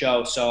with the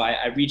show. So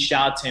I reached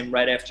out to him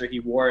right after he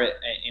wore it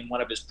in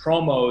one of his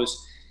promos,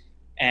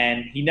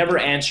 and he never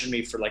answered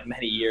me for like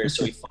many years.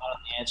 So he finally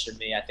answered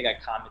me. I think I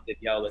commented,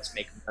 "Yo, let's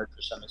make merch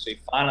or something." So he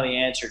finally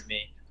answered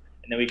me,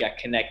 and then we got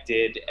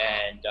connected,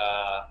 and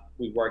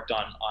we worked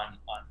on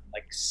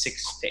like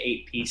 6 to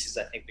 8 pieces,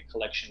 I think the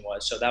collection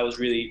was. So that was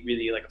really,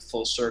 really like a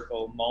full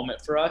circle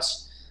moment for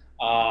us.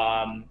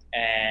 I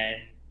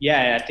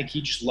think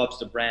he just loves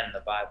the brand and the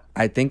vibe.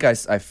 I think I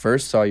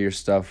first saw your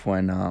stuff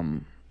when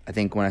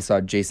I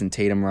saw Jason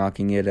Tatum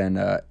rocking it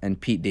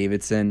and Pete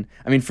Davidson.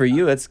 I mean, for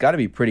you, it's got to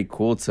be pretty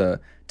cool to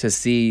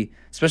see,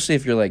 especially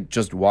if you're like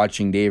just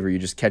watching Dave or you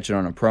just catch it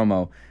on a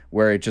promo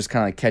where it just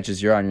kind of like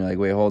catches your eye and you're like,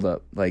 wait, hold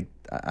up, like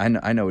I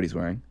know what he's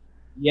wearing.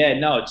 Yeah,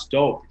 no, it's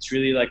dope. It's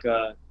really like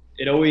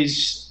it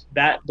always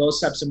those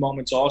types of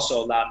moments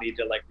also allow me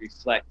to like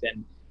reflect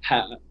and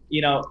have,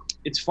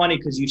 it's funny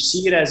because you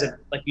see it as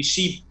you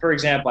see, for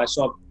example,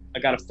 I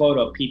got a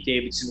photo of Pete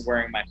Davidson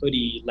wearing my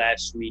hoodie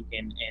last week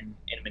in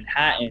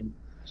Manhattan.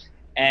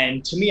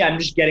 And to me, I'm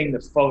just getting the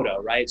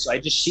photo, right? So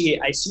I see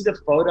the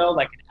photo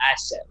like an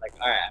asset. Like,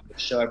 all right, I'm going to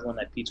show everyone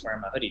that Pete's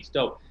wearing my hoodie. It's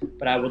dope.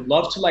 But I would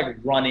love to like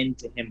run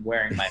into him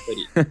wearing my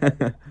hoodie.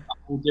 A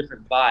whole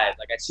different vibe.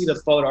 Like I see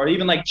the photo, or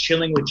even like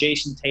chilling with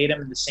Jason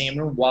Tatum in the same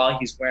room while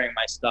he's wearing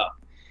my stuff.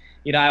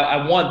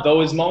 I want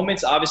those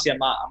moments. Obviously, I'm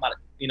not,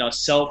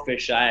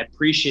 selfish. I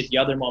appreciate the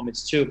other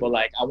moments too. But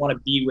like, I want to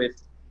be with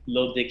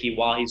Lil Dicky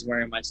while he's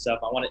wearing my stuff.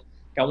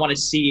 I want to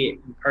see it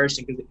in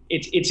person because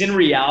it's in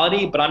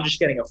reality, but I'm just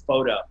getting a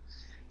photo.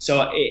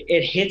 So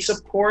it hits,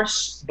 of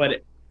course,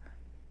 but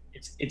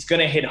it's going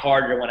to hit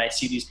harder when I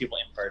see these people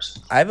in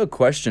person. I have a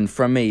question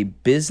from a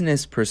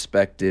business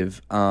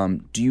perspective.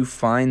 Do you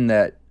find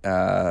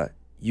that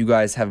you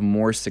guys have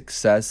more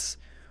success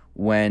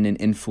when an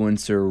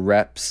influencer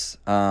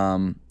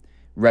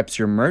reps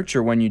your merch,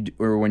 or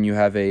when you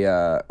have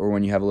a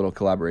little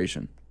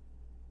collaboration?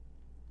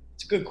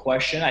 It's a good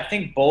question. I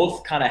think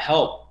both kind of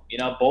help.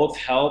 Both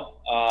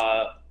help.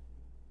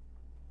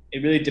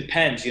 It really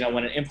depends.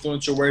 When an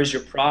influencer wears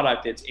your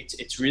product,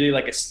 it's really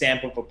like a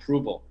stamp of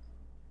approval.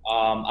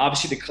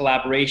 Obviously, the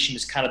collaboration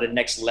is kind of the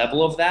next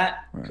level of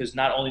that, because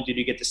not only did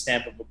you get the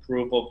stamp of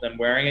approval of them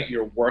wearing it,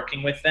 you're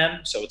working with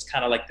them. So it's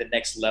kind of like the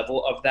next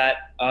level of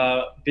that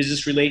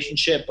business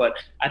relationship. But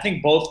I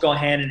think both go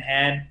hand in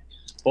hand.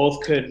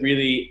 Both could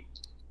really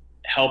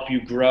help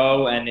you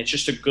grow, and it's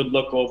just a good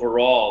look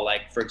overall.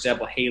 Like, for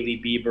example,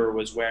 Hailey Bieber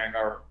was wearing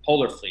our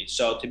Polar Fleece.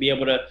 So to be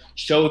able to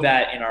show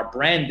that in our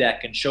brand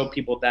deck and show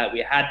people that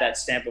we had that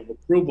stamp of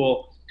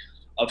approval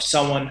of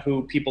someone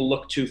who people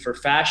look to for a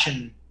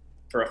fashion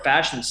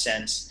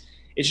sense,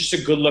 it's just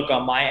a good look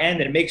on my end.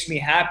 And it makes me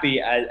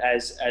happy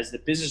as the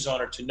business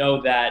owner to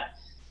know that,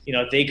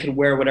 they could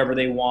wear whatever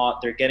they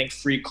want. They're getting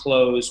free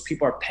clothes.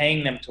 People are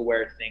paying them to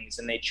wear things,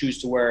 and they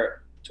choose to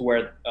wear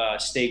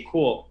Stay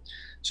Cool.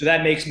 So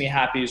that makes me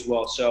happy as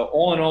well. So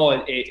all in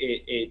all,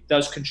 it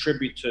does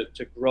contribute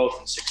to growth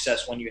and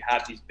success when you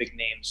have these big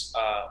names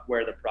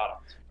wear the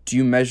product. Do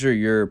you measure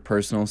your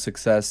personal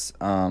success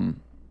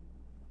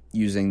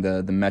using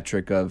the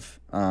metric of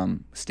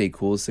Stay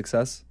Cool's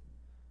success?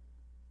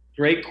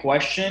 Great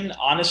question.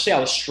 Honestly, I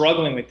was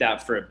struggling with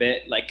that for a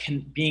bit, like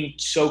being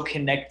so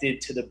connected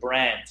to the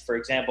brand. For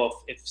example,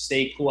 if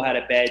Stay Cool had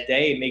a bad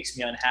day, it makes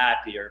me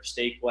unhappy. Or if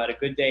Stay Cool had a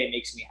good day, it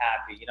makes me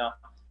happy,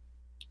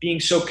 Being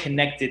so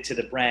connected to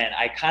the brand,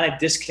 I kind of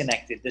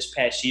disconnected this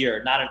past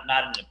year, not in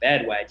a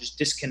bad way. I just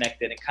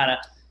disconnected and kind of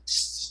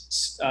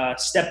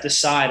stepped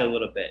aside a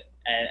little bit,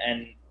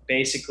 and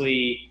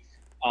basically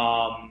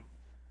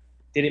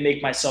didn't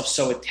make myself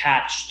so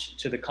attached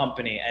to the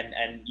company.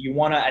 And you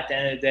want to, at the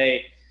end of the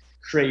day,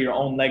 create your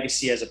own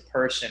legacy as a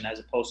person, as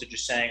opposed to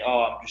just saying,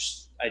 "Oh,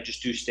 I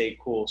just do Stay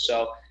Cool."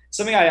 So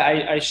something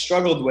I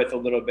struggled with a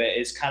little bit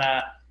is kind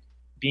of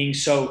being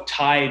so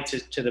tied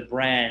to the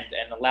brand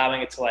and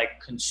allowing it to like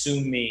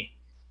consume me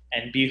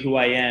and be who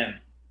I am.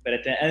 But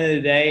at the end of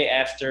the day,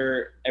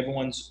 after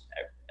everything's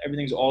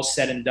all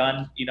said and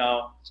done,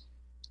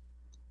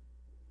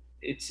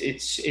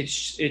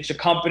 it's a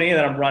company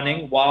that I'm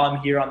running while I'm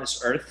here on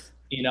this earth.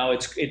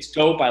 It's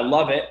dope. I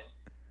love it,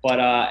 but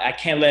I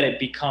can't let it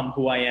become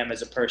who I am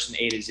as a person,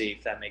 A to Z,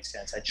 if that makes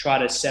sense. I try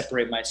to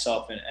separate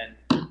myself and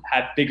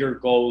have bigger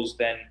goals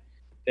than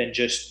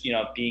just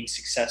being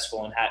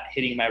successful and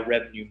hitting my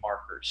revenue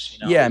markers.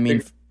 Yeah, I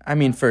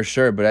mean for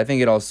sure, but I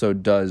think it also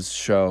does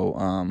show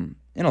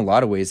in a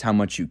lot of ways how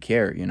much you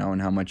care,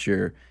 and how much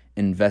you're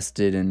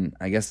invested in.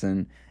 I guess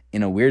in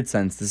a weird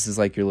sense, this is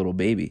like your little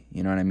baby.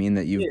 You know what I mean?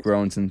 That you've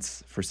grown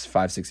since for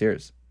 5-6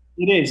 years.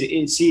 It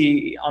is.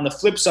 See, on the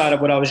flip side of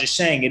what I was just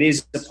saying, it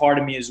is a part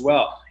of me as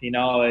well. It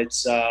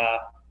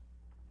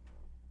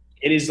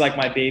is like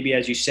my baby,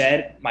 as you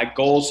said. My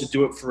goal is to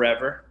do it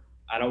forever.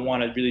 I don't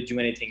want to really do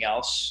anything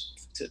else.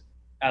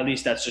 At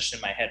least that's just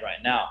in my head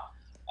right now.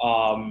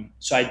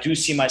 So I do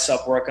see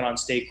myself working on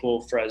Stay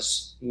Cool for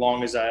as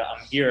long as I'm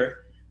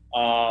here.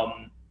 So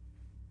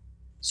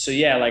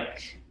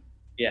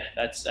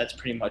that's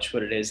pretty much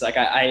what it is. Like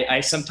I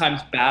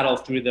sometimes battle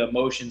through the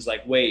emotions.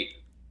 Like, wait,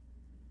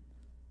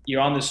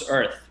 you're on this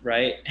earth,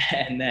 right?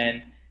 And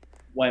then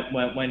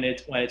when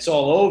it's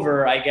all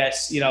over, I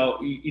guess,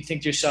 you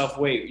think to yourself,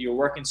 wait, you're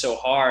working so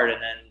hard, and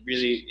then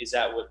really, is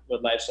that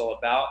what life's all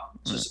about?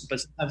 Right. But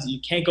sometimes you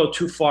can't go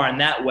too far in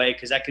that way,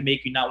 because that could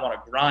make you not want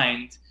to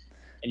grind,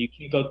 and you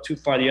can't go too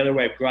far the other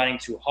way of grinding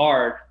too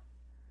hard.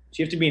 So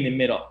you have to be in the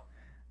middle.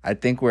 I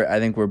think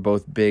we're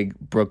both big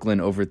Brooklyn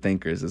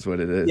overthinkers, is what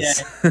it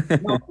is. Yeah,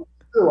 no,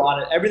 it's true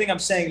on it. Everything I'm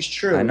saying is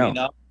true. I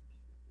know.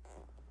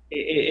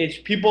 It's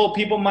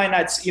people might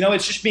not, it's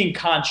just being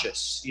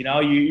conscious. You're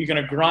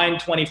going to grind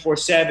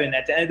 24/7.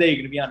 At the end of the day, you're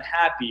going to be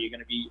unhappy. You're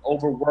going to be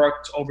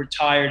overworked,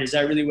 overtired. Is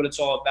that really what it's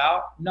all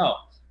about? No.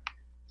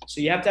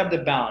 So you have to have the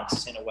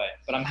balance in a way.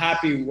 But I'm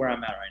happy where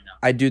I'm at right now.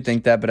 I do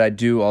think that, but I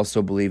do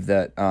also believe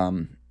that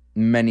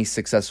many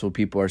successful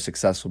people are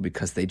successful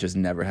because they just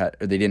never had,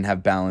 or they didn't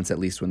have balance, at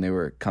least when they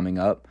were coming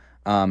up.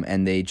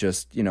 And they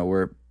just,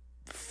 were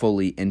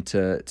fully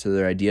into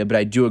their idea. But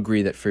I do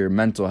agree that for your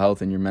mental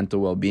health and your mental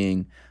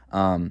well-being,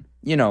 and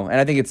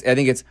I think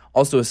it's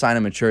also a sign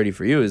of maturity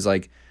for you is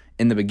like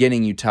in the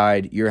beginning you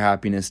tied your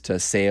happiness to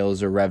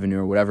sales or revenue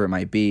or whatever it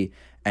might be.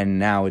 And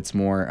now it's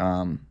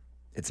more,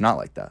 it's not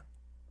like that.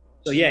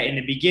 So yeah, in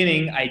the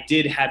beginning, I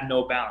did have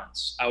no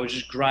balance. I was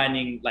just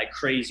grinding like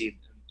crazy.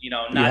 You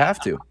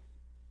have to.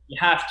 You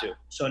have to.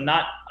 So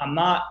I'm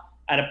not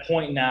at a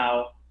point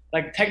now.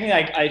 Like technically,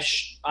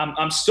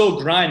 I'm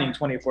still grinding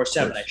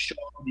 24/7. I show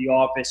up in the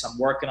office. I'm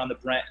working on the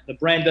brand. The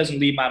brand doesn't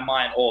leave my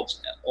mind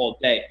all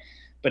day,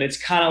 but it's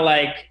kind of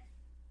like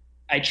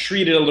I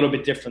treat it a little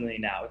bit differently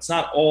now. It's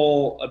not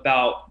all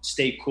about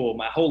stay cool.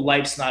 My whole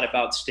life's not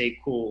about stay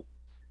cool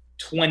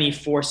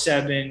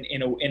 24/7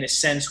 in a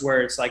sense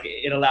where it's like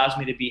it allows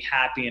me to be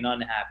happy and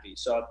unhappy.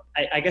 So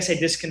I guess I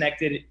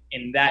disconnected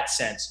in that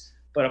sense.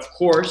 But of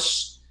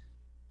course,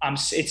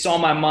 it's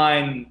on my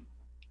mind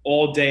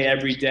all day,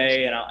 every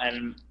day,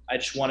 and I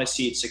just want to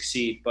see it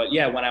succeed. But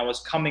yeah, when I was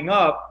coming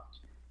up,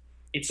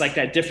 it's like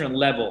that different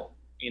level.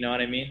 You know what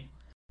I mean?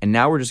 And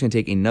now we're just going to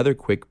take another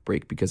quick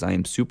break because I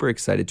am super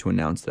excited to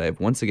announce that I have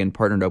once again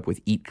partnered up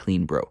with Eat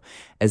Clean Bro.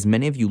 As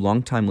many of you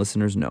longtime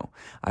listeners know,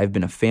 I've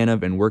been a fan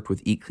of and worked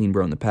with Eat Clean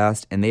Bro in the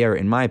past, and they are,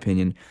 in my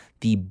opinion,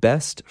 the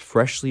best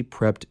freshly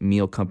prepped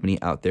meal company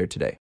out there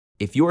today.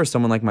 If you are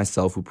someone like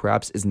myself who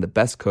perhaps isn't the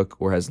best cook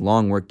or has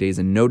long work days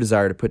and no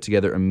desire to put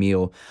together a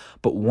meal,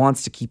 but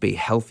wants to keep a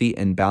healthy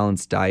and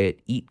balanced diet,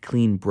 Eat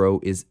Clean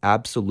Bro is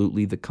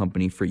absolutely the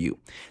company for you.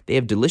 They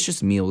have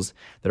delicious meals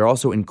that are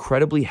also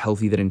incredibly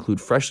healthy that include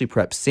freshly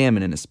prepped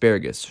salmon and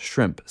asparagus,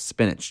 shrimp,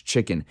 spinach,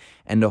 chicken,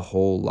 and a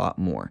whole lot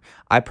more.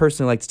 I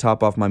personally like to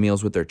top off my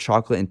meals with their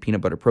chocolate and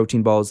peanut butter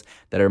protein balls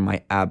that are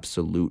my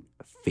absolute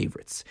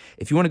favorites.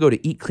 If you want to go to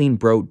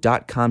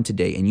eatcleanbro.com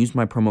today and use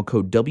my promo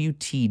code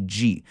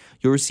WTG,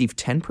 you'll receive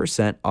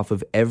 10% off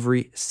of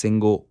every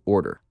single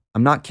order.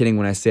 I'm not kidding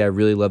when I say I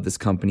really love this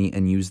company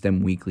and use them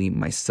weekly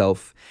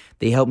myself.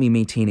 They help me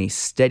maintain a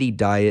steady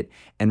diet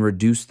and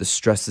reduce the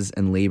stresses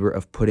and labor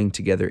of putting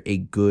together a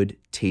good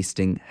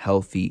tasting,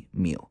 healthy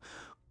meal.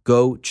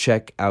 Go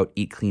check out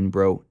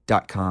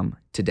eatcleanbro.com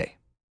today.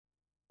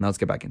 Now let's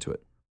get back into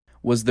it.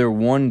 Was there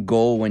one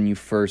goal when you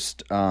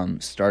first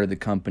started the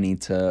company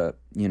that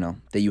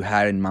you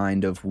had in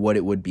mind of what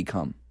it would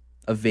become?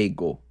 A vague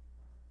goal?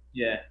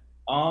 Yeah.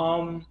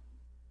 Not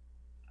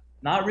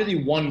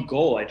really one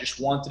goal. I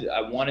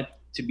wanted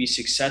to be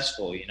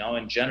successful,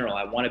 in general.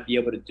 I want to be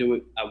able to do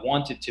it. I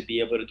wanted to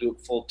be able to do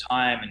it full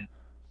time and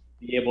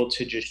be able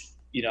to just,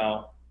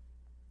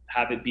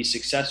 have it be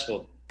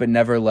successful. But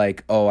never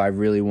like, oh, I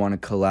really want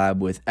to collab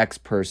with X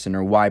person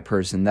or Y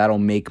person. That'll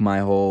make my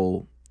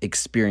whole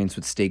experience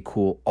with Stay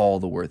Cool all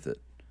the worth it.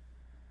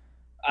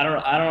 I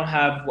don't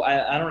have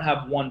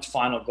one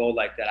final goal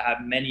like that. I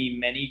have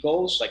many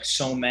goals, like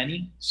so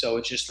many. So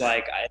it's just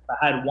like if I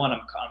had one,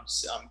 I'm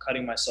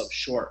cutting myself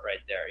short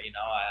right there.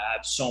 I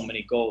have so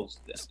many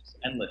goals, it's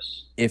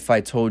endless. If I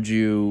told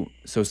you,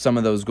 so some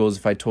of those goals,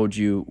 if I told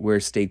you where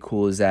Stay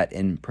Cool is at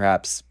in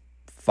perhaps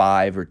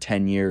 5 or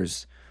 10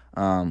 years,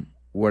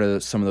 what are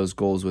some of those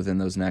goals within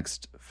those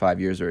next 5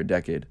 years or a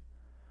decade?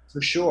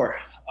 For sure.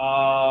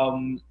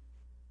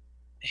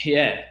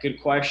 Yeah,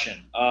 good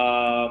question.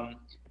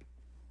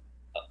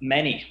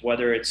 Many,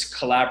 whether it's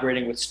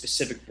collaborating with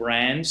specific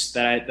brands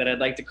that I'd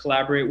like to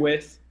collaborate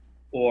with,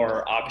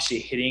 or obviously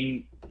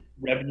hitting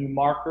revenue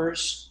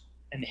markers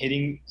and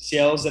hitting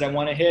sales that I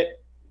want to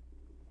hit,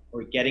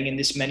 or getting in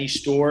this many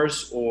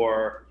stores,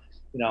 or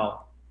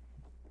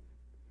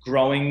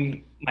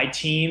growing my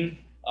team.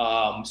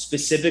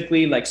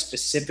 Specifically, like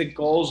specific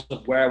goals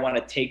of where I want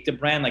to take the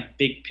brand, like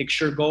big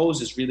picture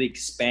goals, is really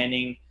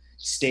expanding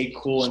Stay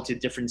Cool into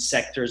different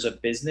sectors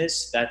of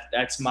business.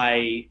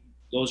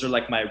 Those are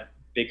like my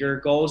bigger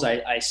goals.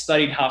 I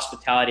studied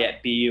hospitality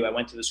at BU. I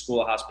went to the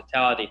School of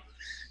Hospitality.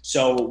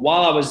 So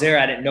while I was there,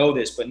 I didn't know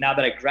this, but now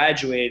that I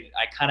graduated,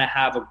 I kind of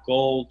have a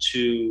goal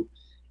to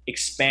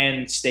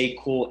expand Stay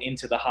Cool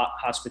into the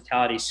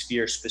hospitality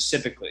sphere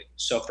specifically.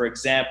 So for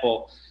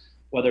example,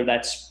 whether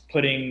that's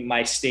putting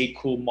my Stay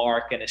Cool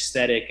mark and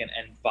aesthetic and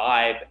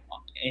vibe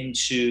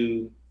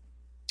into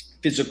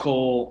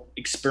physical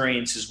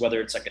experiences,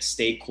 whether it's like a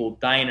Stay Cool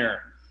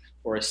diner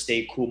or a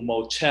Stay Cool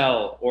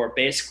motel or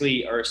a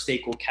Stay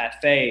Cool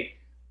cafe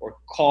or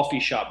coffee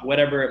shop,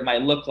 whatever it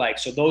might look like.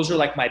 So those are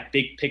like my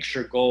big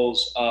picture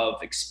goals of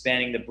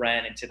expanding the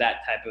brand into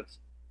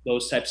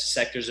those types of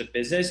sectors of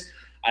business.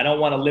 I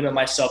don't want to limit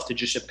myself to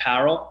just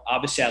apparel.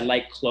 Obviously I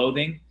like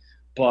clothing,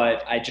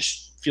 but I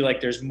just feel like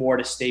there's more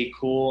to Stay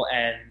Cool,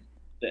 and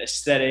the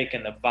aesthetic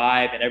and the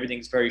vibe and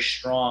everything's very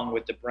strong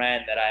with the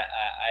brand that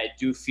I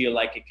do feel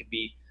like it could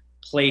be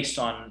placed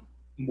on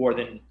more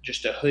than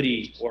just a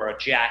hoodie or a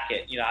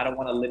jacket. I don't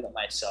want to limit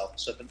myself.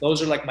 So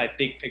those are like my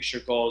big picture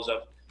goals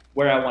of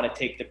where I want to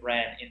take the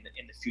brand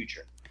in the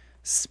future.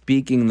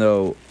 Speaking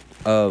though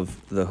of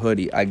the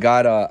hoodie, I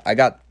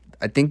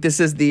think this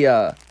is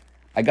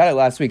I got it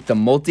last week, the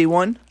multi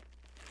one.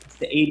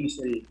 the 80s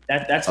hoodie.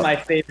 That's my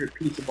favorite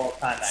piece of all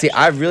time, See, actually.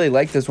 I really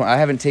like this one. I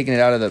haven't taken it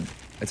out of the.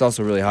 It's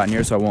also really hot in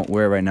here, so I won't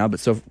wear it right now. But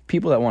so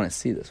people that want to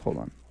see this, hold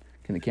on.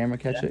 Can the camera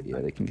catch it? Yeah,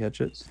 they can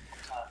catch it.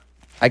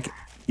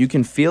 You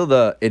can feel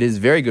it is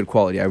very good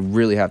quality. I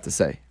really have to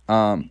say.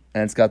 And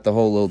it's got the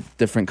whole little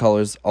different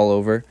colors all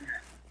over.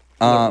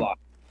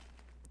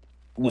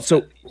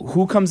 So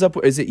who comes up?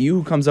 Is it you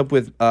who comes up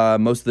with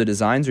most of the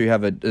designs, or you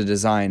have a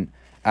design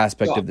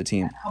aspect of the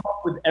team? I come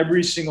up with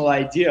every single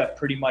idea,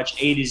 pretty much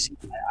A to Z.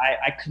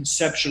 I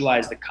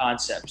conceptualize the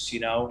concepts,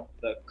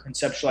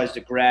 conceptualize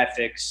the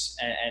graphics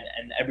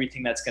and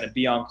everything that's going to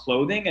be on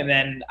clothing. And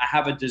then I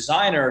have a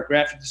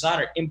graphic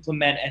designer,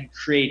 implement and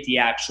create the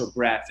actual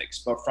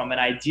graphics. But from an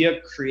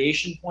idea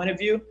creation point of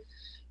view,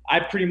 I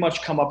pretty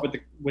much come up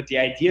with the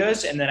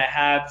ideas, and then I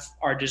have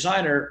our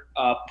designer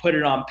put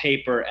it on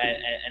paper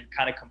and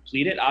kind of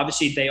complete it.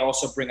 Obviously, they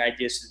also bring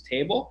ideas to the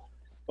table.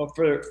 But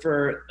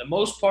for the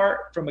most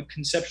part, from a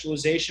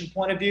conceptualization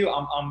point of view,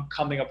 I'm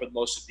coming up with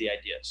most of the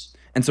ideas.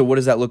 And so what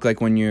does that look like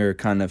when you're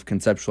kind of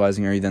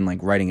conceptualizing? Are you then like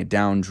writing it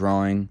down,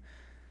 drawing?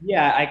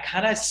 Yeah, I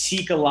kind of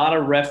seek a lot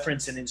of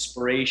reference and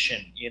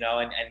inspiration,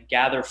 and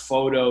gather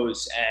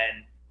photos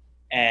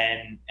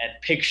and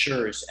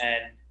pictures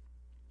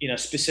and,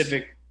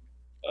 specific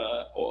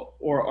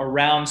or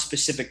around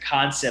specific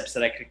concepts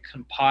that I could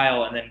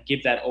compile and then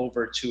give that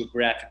over to a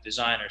graphic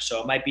designer.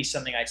 So it might be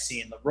something I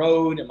see in the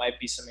road. It might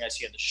be something I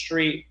see on the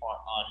street,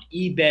 on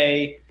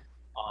eBay,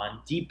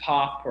 on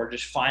Depop, or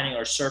just finding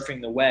or surfing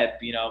the web,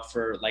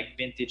 for like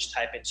vintage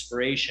type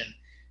inspiration.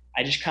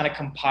 I just kind of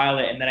compile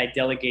it, and then I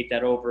delegate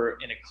that over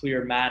in a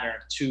clear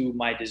manner to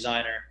my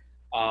designer.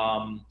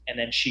 And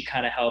then she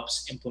kind of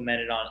helps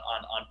implement it on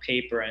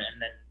paper. And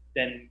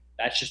then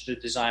that's just the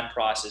design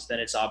process. Then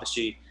it's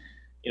obviously,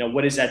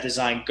 what is that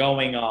design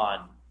going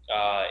on?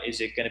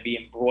 Is it going to be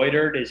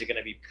embroidered? Is it going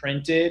to be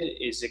printed?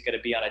 Is it going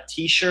to be on a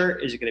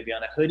t-shirt? Is it going to be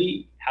on a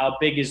hoodie? How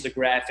big is the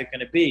graphic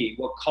going to be?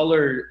 What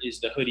color is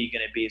the hoodie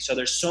going to be? So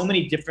there's so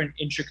many different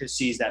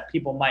intricacies that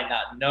people might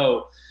not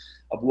know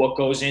of what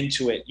goes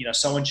into it.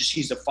 Someone just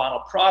sees the final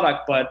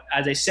product, but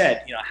as I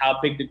said, how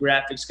big the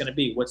graphic's going to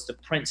be? What's the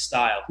print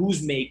style?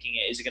 Who's making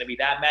it? Is it going to be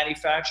that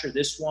manufacturer?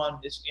 This one?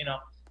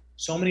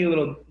 So many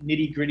little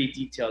nitty gritty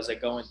details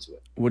that go into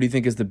it. What do you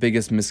think is the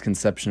biggest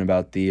misconception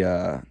about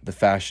the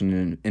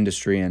fashion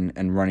industry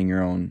and running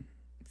your own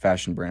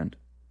fashion brand?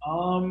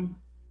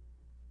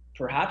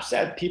 Perhaps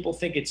that people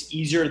think it's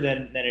easier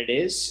than it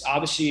is.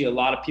 Obviously, a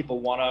lot of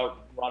people want to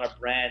run a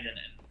brand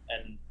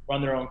and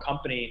run their own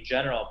company in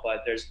general,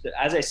 but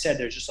as I said,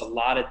 there's just a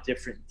lot of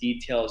different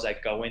details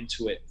that go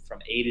into it, from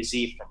A to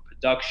Z, from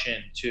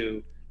production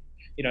to,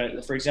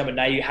 for example,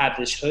 now you have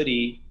this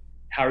hoodie.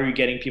 How are you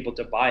getting people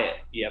to buy it?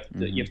 You have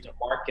to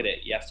market it.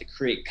 You have to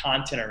create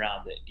content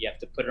around it. You have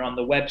to put it on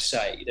the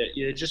website.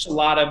 There's just a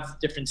lot of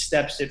different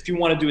steps. If you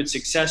want to do it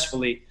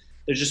successfully,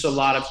 there's just a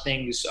lot of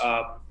things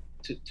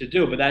to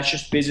do. But that's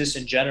just business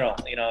in general.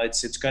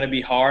 It's going to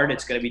be hard.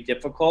 It's going to be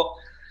difficult.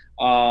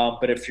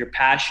 But if you're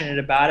passionate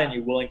about it and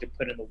you're willing to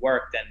put in the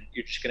work, then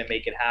you're just going to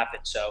make it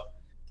happen. So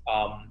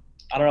I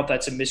don't know if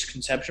that's a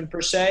misconception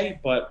per se,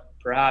 but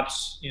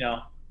perhaps,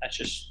 that's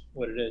just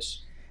what it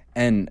is.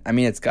 And I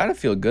mean, it's got to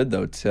feel good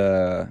though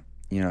to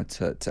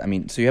I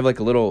mean, so you have like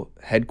a little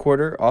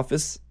headquarter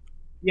office?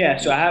 Yeah.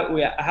 So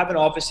I have an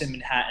office in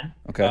Manhattan.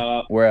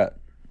 Okay. Where at?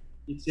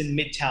 It's in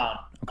Midtown.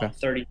 Okay. On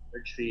 33rd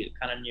Street,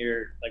 kind of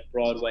near like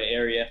Broadway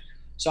area.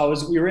 So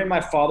we were in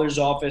my father's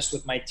office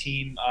with my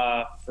team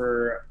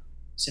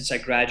since I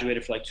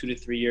graduated for like 2 to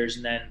 3 years,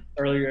 and then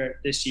earlier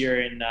this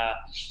year in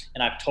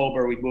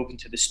October we moved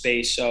into the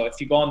space. So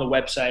if you go on the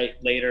website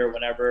later,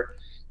 whenever,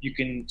 you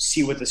can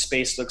see what the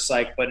space looks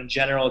like. But in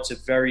general, it's a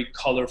very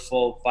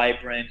colorful,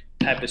 vibrant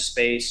type of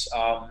space.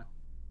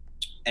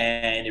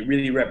 And it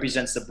really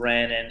represents the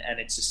brand and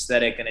its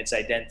aesthetic and its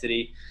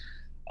identity.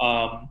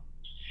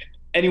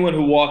 Anyone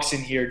who walks in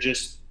here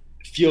just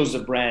feels the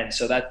brand.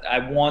 So that I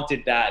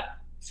wanted that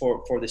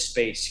for the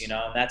space, and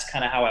that's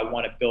kind of how I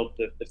want to build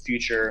the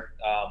future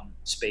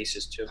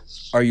spaces too.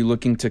 Are you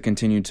looking to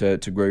continue to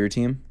grow your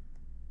team?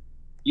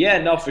 Yeah,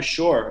 no, for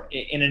sure.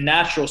 In a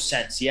natural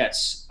sense,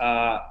 yes.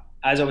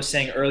 As I was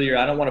saying earlier,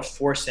 I don't want to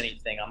force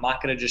anything. I'm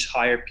not going to just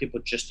hire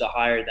people just to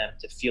hire them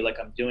to feel like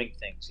I'm doing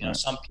things.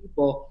 Some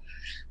people,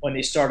 when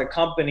they start a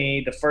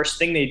company, the first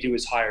thing they do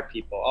is hire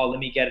people. Oh, let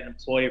me get an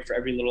employee for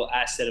every little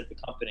asset of the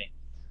company.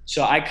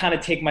 So I kind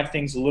of take my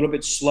things a little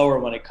bit slower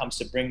when it comes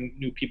to bringing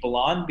new people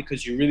on,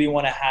 because you really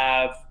want to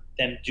have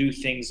them do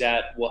things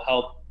that will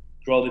help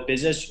grow the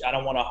business. I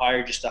don't want to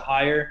hire just to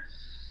hire,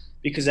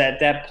 because at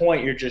that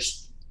point you're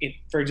just,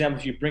 for example,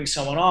 if you bring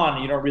someone on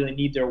and you don't really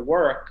need their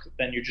work,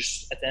 then you're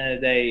just, at the end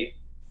of the day,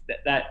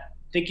 that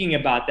thinking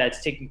about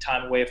that's taking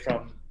time away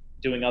from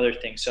doing other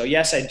things. So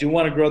yes, I do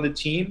want to grow the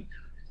team,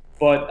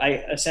 but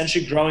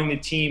essentially growing the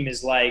team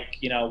is like,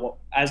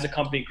 as the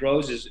company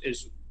grows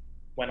is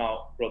when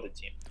I'll grow the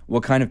team.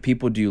 What kind of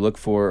people do you look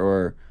for,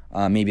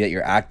 or maybe that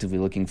you're actively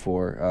looking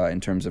for in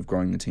terms of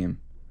growing the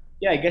team?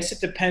 Yeah, I guess it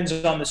depends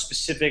on the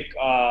specific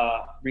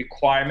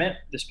requirement,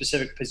 the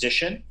specific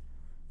position.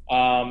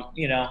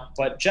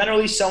 But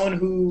generally someone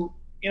who,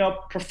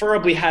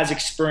 preferably has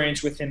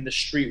experience within the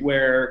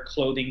streetwear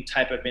clothing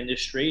type of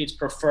industry. It's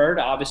preferred.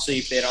 Obviously,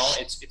 if they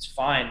don't, it's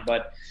fine.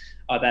 But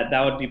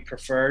that would be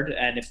preferred.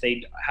 And if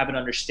they have an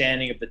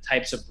understanding of the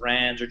types of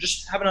brands, or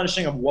just have an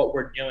understanding of what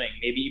we're doing,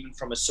 maybe even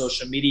from a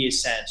social media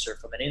sense or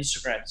from an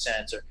Instagram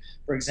sense, or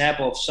for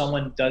example, if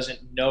someone doesn't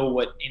know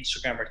what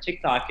Instagram or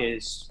TikTok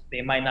is,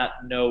 they might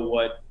not know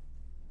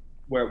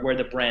where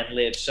the brand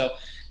lives. So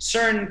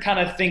certain kind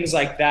of things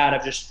like that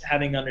of just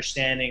having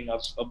understanding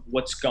of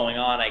what's going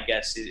on, I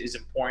guess, is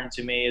important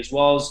to me, as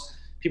well as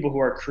people who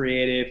are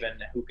creative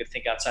and who could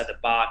think outside the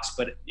box.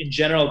 But in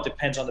general, it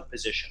depends on the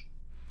position.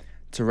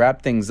 To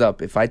wrap things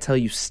up, if I tell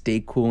you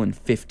stay cool in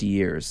 50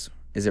 years,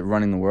 is it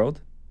running the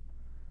world?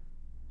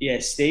 Yeah,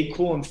 stay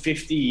cool in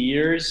 50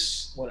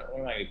 years. What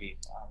am I going to be?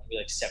 I'm going to be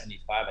like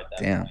 75 at that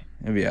Damn. point.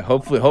 Maybe, yeah.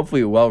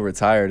 Hopefully well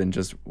retired and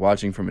just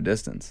watching from a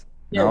distance.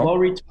 Yeah, No? well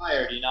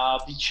retired.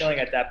 I'll be chilling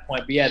at that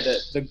point. But yeah,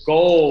 the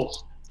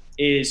goal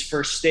is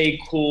for Stay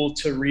Cool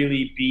to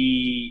really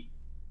be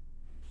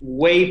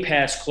way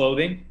past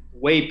clothing.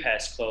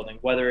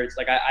 Whether it's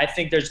like, I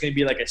think there's going to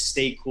be like a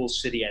Stay Cool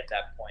city at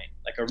that point,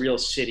 like a real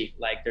city.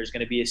 Like there's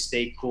going to be a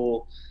Stay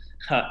Cool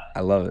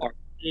I love it.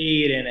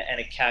 arcade and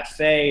a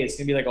cafe. It's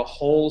going to be like a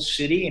whole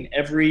city, and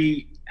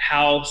every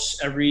house,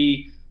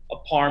 every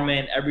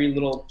apartment, every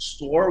little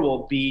store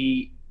will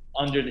be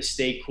under the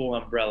Stay Cool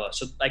umbrella.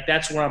 So like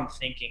that's where I'm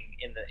thinking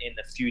in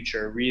the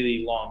future,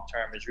 really long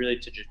term, is really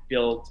to just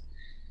build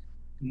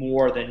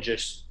more than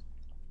just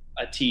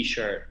a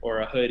t-shirt or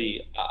a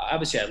hoodie.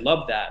 Obviously I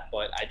love that,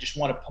 but I just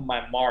want to put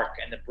my mark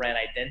and the brand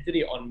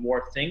identity on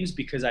more things,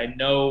 because I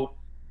know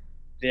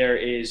there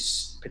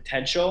is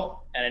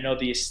potential, and I know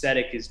the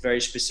aesthetic is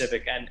very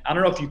specific. And I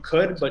don't know if you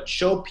could, but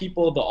show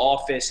people the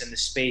office and the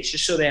space,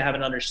 just so they have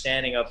an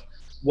understanding of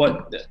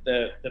what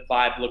the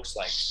vibe looks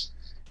like.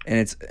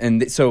 And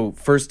so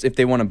first, if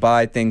they want to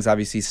buy things,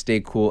 obviously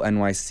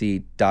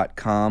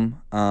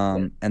staycoolnyc.com,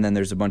 and then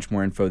there's a bunch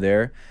more info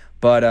there.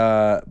 But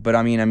I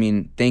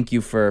mean, thank you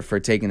for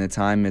taking the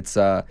time. It's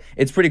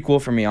pretty cool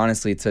for me,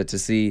 honestly, to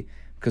see,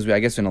 because I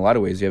guess in a lot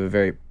of ways we have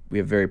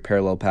very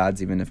parallel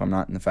paths, even if I'm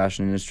not in the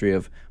fashion industry,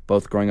 of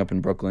both growing up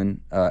in Brooklyn,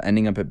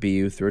 ending up at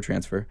BU through a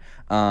transfer,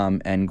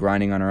 and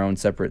grinding on our own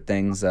separate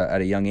things at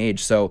a young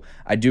age. So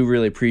I do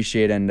really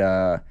appreciate and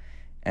I'm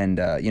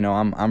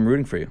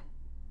rooting for you.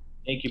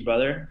 Thank you,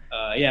 brother.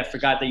 I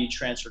forgot that you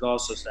transferred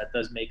also, so that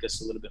does make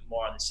us a little bit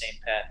more on the same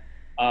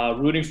path.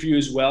 Rooting for you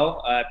as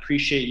well. I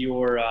appreciate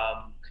your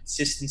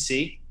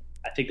consistency.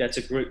 I think that's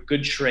a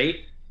good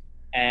trait.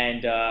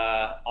 And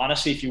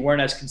honestly, if you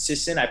weren't as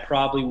consistent, I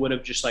probably would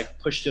have just like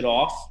pushed it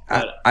off.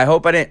 But I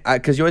hope I didn't,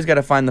 because you always got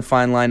to find the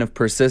fine line of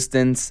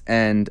persistence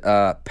and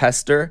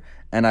pester.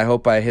 And I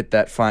hope I hit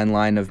that fine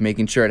line of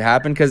making sure it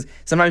happened, because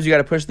sometimes you got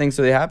to push things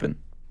so they happen.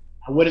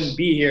 I wouldn't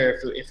be here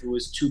if it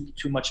was too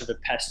much of a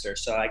pester.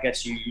 So I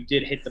guess you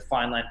did hit the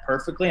fine line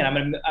perfectly,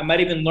 and I might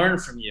even learn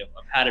from you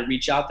of how to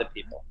reach out to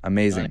people.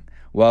 Amazing. Right.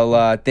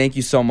 Well, thank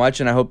you so much,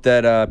 and I hope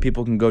that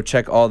people can go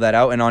check all that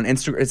out. And on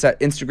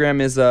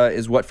Instagram is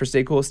what for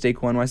Stay Cool? Stay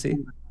Cool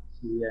NYC?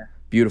 Yeah.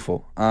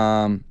 Beautiful.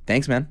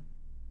 Thanks, man.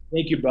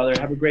 Thank you, brother.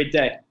 Have a great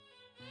day.